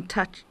sitting in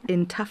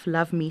tough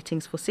love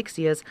meetings for 6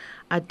 years,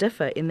 I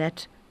differ in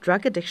that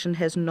drug addiction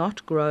has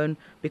not grown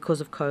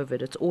because of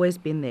COVID. It's always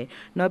been there.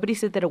 Nobody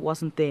said that it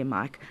wasn't there,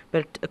 Mike,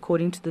 but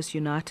according to this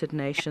United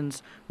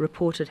Nations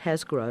report, it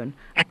has grown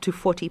up to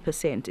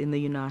 40% in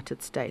the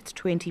United States,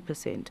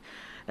 20%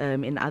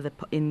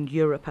 in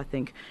Europe, I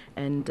think,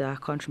 and I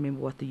can't remember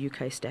what the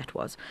UK stat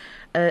was.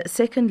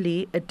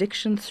 Secondly,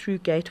 addiction through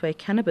gateway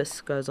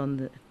cannabis goes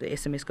on. The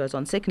SMS goes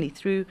on. Secondly,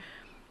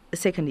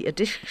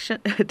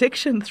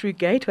 addiction through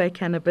gateway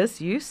cannabis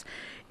use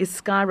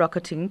is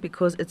skyrocketing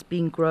because it's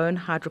being grown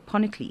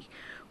hydroponically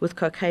with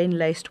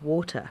cocaine-laced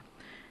water.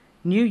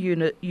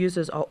 New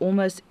users are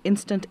almost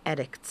instant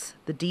addicts.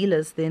 The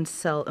dealers then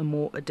sell a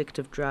more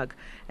addictive drug,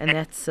 and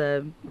that's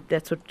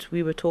what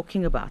we were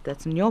talking about.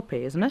 That's Nyope,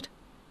 isn't it?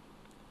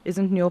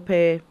 Isn't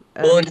Nyope?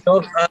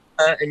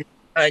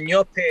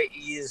 Nyope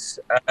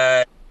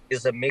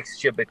is a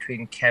mixture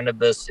between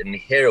cannabis and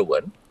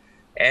heroin.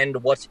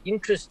 And what's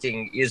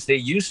interesting is there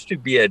used to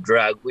be a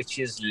drug which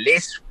is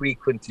less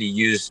frequently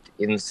used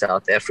in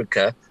South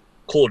Africa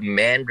called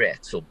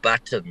mandrax or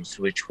buttons,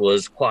 which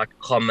was quite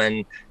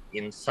common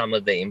in some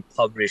of the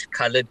impoverished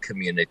colored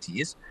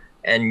communities.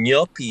 And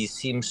Nyope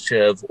seems to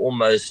have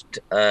almost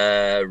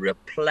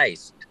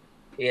replaced.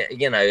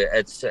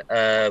 It's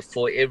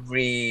for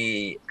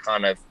every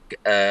kind of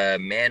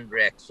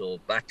mandrax or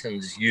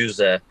buttons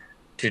user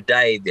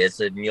today,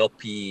 there's a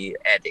Nyope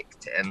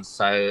addict. And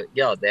so,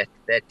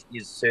 that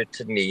is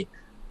certainly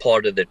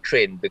part of the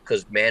trend,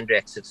 because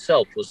mandrax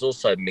itself was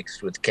also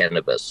mixed with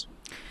cannabis.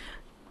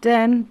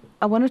 Dan,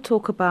 I want to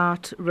talk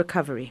about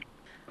recovery.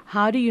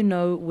 How do you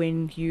know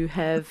when you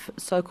have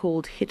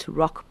so-called hit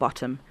rock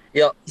bottom?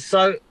 Yeah,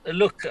 so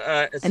look,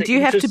 it's and do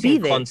you have to be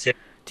there? Concept.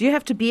 Do you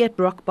have to be at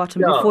rock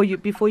bottom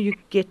before you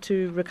get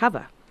to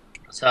recover?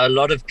 So a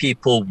lot of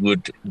people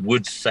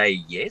would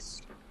say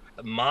yes.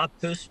 My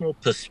personal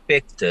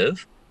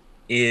perspective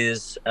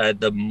is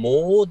the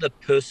more the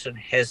person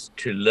has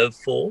to live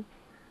for,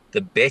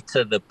 the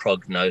better the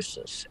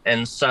prognosis.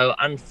 And so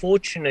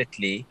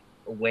unfortunately,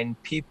 when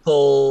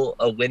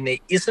there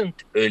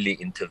isn't early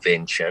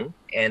intervention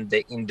and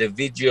the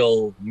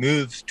individual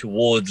moves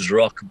towards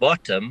rock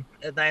bottom,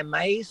 they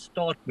may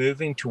start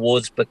moving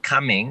towards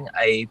becoming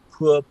a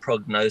poor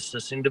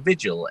prognosis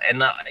individual.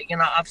 And,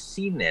 I've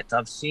seen that.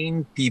 I've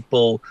seen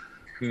people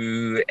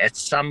who at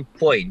some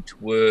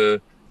point were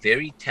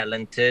very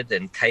talented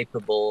and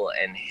capable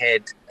and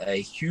had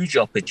a huge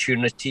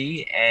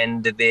opportunity,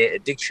 and their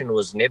addiction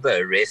was never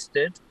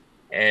arrested,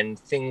 and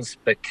things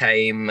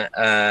became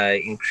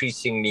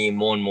increasingly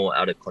more and more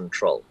out of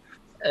control.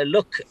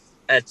 Look,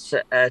 it's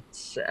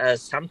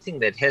something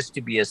that has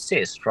to be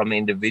assessed from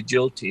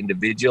individual to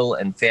individual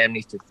and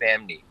family to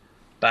family.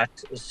 But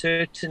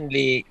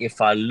certainly,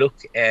 if I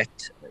look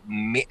at,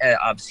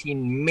 I've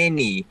seen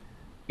many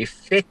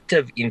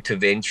effective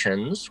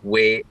interventions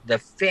where the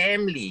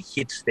family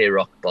hits their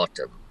rock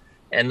bottom.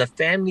 And the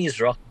family's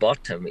rock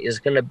bottom is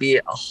going to be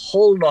a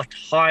whole lot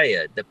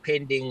higher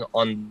depending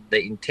on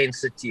the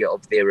intensity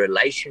of their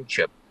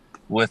relationship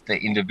with the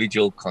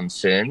individual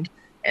concerned.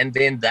 And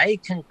then they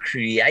can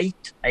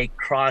create a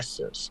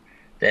crisis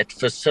that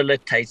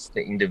facilitates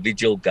the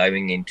individual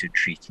going into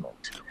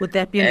treatment. Would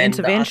that be an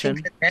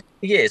intervention?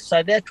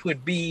 So that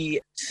would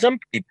be,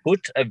 simply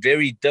put, a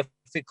very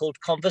difficult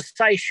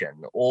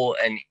conversation or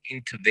an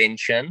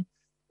intervention,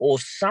 or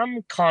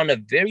some kind of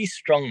very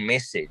strong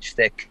message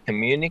that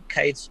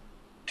communicates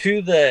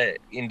to the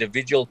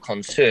individual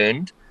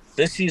concerned,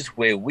 this is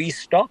where we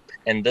stop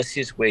and this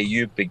is where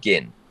you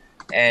begin.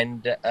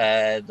 And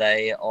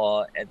they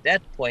are at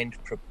that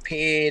point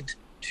prepared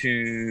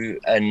to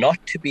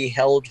not to be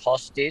held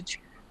hostage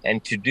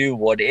and to do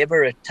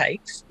whatever it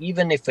takes,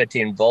 even if it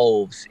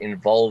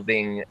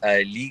involving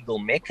legal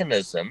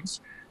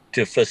mechanisms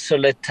to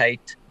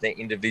facilitate the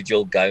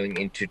individual going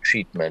into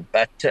treatment.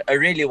 But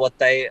really what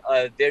they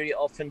very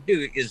often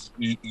do is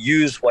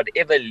use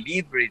whatever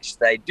leverage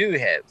they do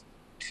have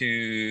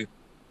to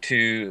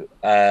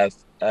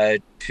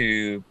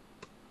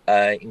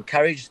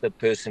encourage the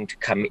person to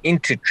come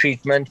into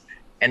treatment,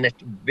 and it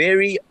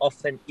very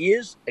often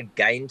is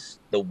against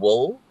the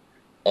will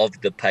of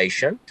the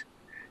patient.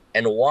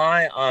 And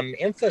why I'm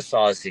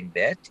emphasizing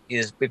that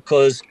is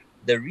because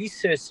the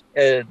research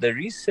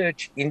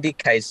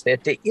indicates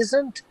that there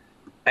isn't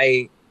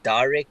a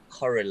direct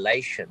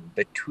correlation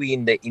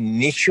between the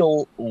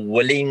initial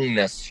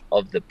willingness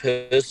of the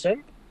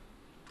person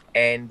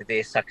and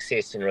their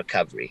success in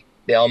recovery.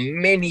 There are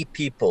many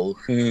people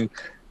who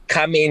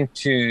come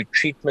into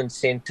treatment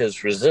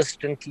centers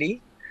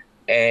resistantly,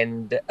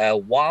 and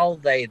while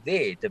they're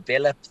there,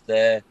 develop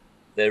the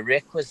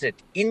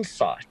requisite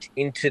insight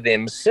into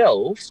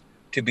themselves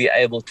to be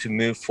able to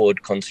move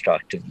forward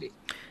constructively.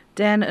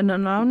 Dan, an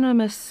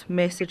anonymous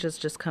message has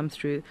just come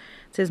through.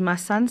 It says, my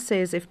son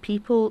says if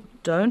people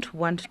don't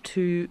want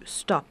to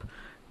stop,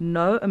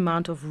 no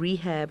amount of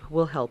rehab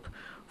will help.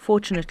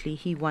 Fortunately,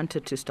 he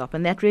wanted to stop.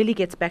 And that really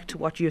gets back to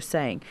what you're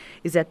saying,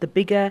 is that the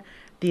bigger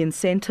the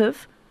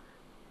incentive,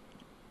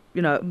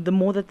 the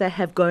more that they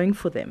have going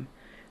for them,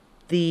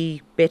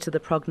 the better the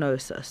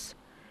prognosis.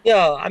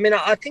 Yeah, I mean,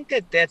 I think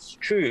that's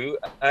true.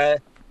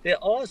 There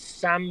are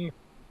some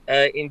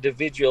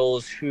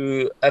individuals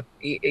who,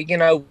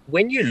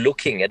 when you're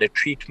looking at a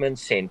treatment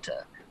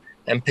center,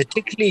 and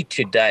particularly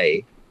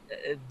today,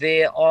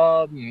 there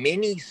are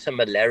many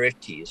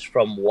similarities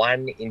from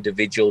one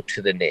individual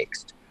to the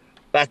next,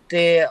 but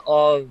there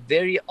are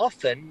very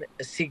often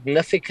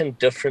significant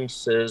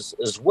differences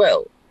as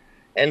well.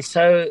 And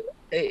so,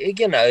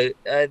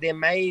 there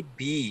may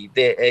be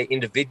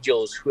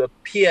individuals who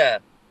appear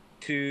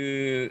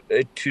to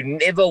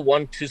never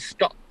want to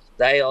stop.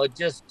 They are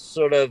just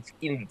sort of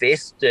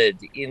invested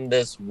in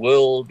this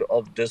world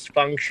of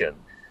dysfunction.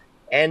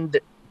 And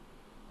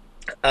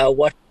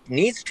what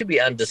needs to be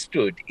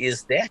understood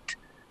is that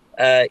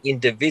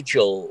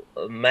individual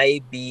may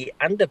be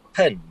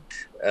underpinned,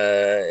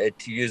 to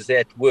use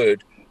that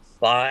word,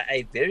 by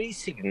a very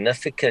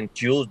significant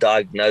dual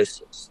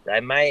diagnosis.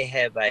 They may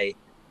have a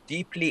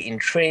deeply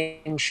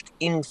entrenched,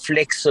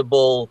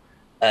 inflexible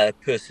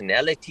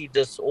personality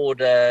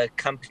disorder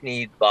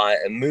accompanied by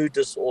a mood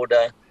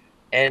disorder.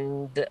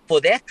 And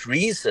for that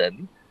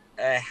reason,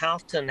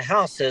 Houghton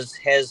House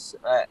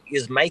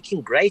is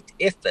making great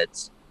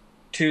efforts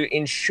to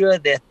ensure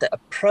that the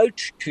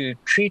approach to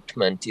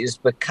treatment is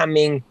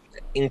becoming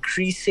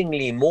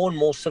increasingly more and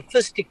more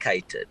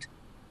sophisticated.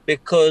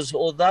 Because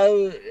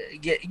although,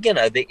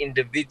 the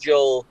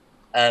individual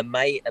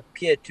may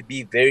appear to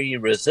be very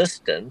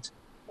resistant,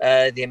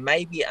 there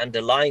may be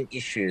underlying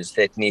issues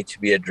that need to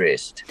be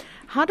addressed.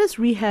 How does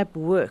rehab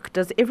work?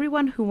 Does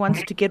everyone who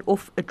wants to get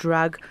off a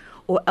drug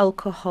or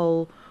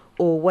alcohol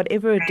or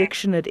whatever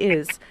addiction it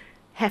is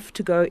have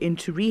to go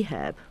into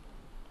rehab?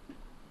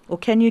 Or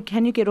can you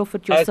get off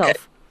it yourself? Okay.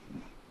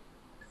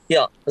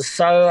 Yeah,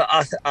 so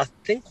I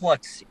think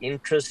what's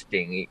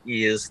interesting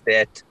is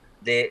that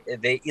there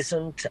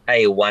isn't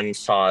a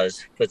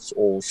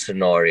one-size-fits-all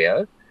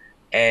scenario.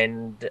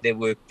 And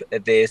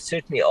there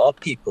certainly are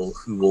people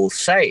who will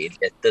say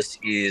that this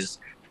is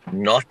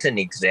not an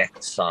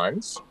exact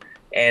science.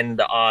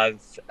 And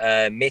I've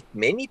met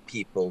many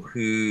people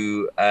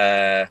who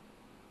have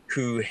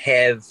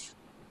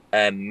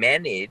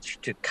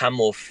managed to come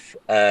off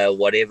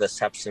whatever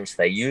substance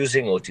they're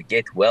using or to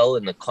get well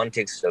in the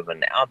context of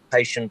an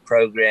outpatient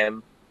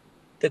program.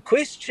 The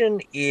question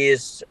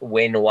is,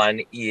 when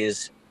one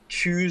is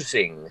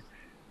choosing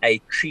a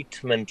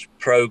treatment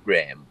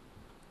program,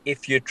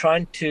 if you're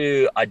trying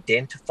to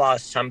identify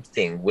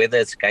something, whether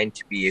it's going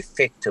to be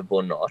effective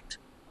or not,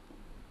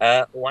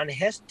 one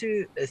has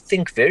to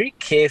think very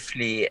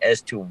carefully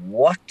as to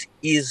what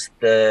is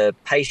the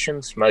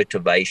patient's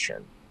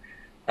motivation.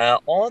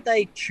 Are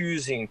they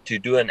choosing to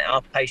do an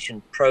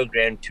outpatient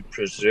program to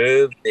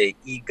preserve their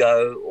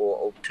ego, or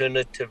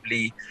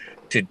alternatively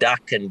to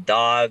duck and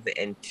dive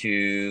and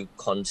to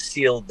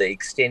conceal the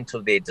extent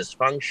of their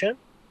dysfunction?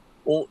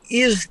 Or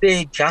is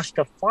there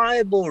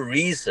justifiable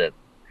reason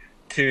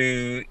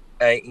to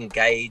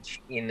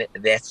engage in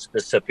that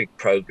specific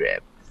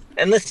program?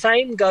 And the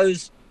same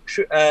goes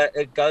for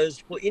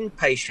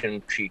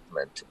inpatient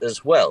treatment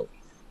as well.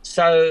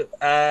 So,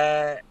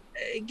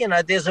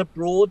 there's a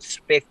broad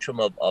spectrum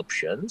of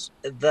options.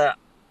 The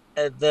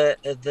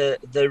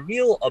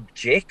real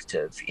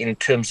objective in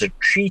terms of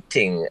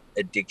treating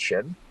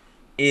addiction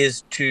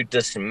is to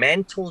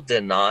dismantle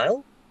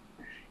denial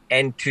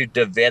and to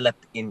develop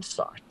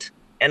insight.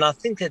 And I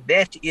think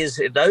that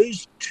is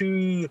those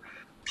two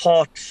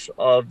parts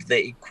of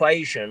the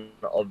equation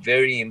are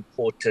very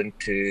important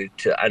to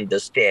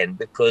understand,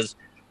 because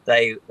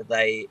they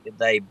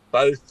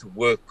both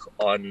work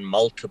on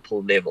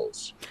multiple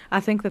levels. I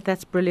think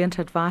that's brilliant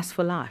advice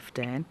for life,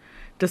 Dan,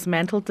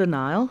 dismantle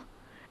denial,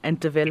 and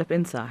develop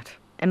insight.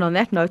 And on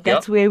that note,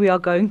 that's where we are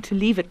going to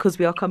leave it, because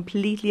we are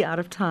completely out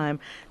of time.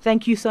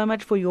 Thank you so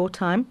much for your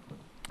time.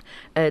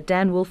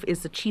 Dan Wolf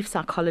is the Chief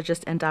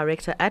Psychologist and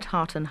Director at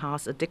Houghton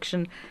House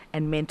Addiction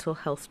and Mental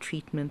Health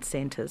Treatment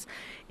Centres.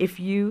 If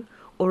you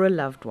or a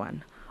loved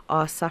one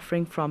are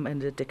suffering from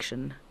an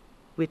addiction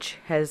which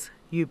has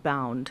you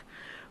bound,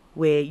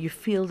 where you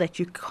feel that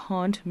you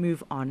can't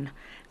move on,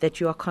 that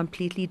you are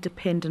completely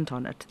dependent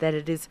on it, that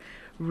it is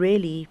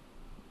really,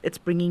 it's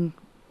bringing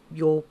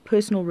your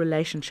personal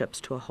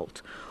relationships to a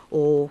halt,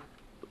 or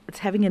it's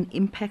having an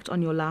impact on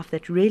your life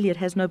that really it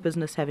has no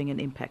business having an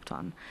impact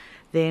on,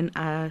 then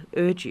I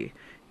urge you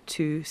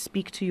to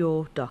speak to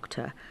your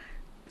doctor,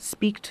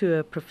 speak to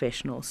a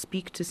professional,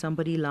 speak to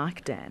somebody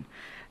like Dan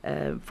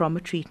from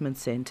a treatment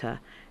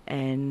centre,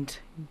 and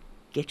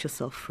get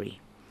yourself free.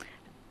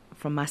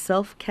 From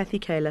myself, Kathy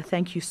Kaler,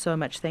 thank you so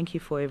much. Thank you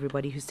for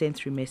everybody who sent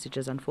through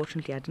messages.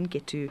 Unfortunately, I didn't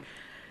get to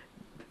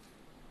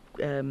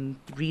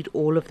read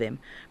all of them,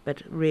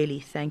 but really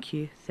thank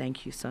you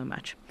so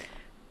much.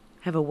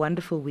 Have a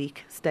wonderful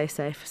week. Stay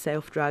safe, stay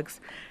off drugs,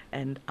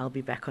 and I'll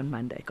be back on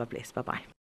Monday. God bless. Bye-bye.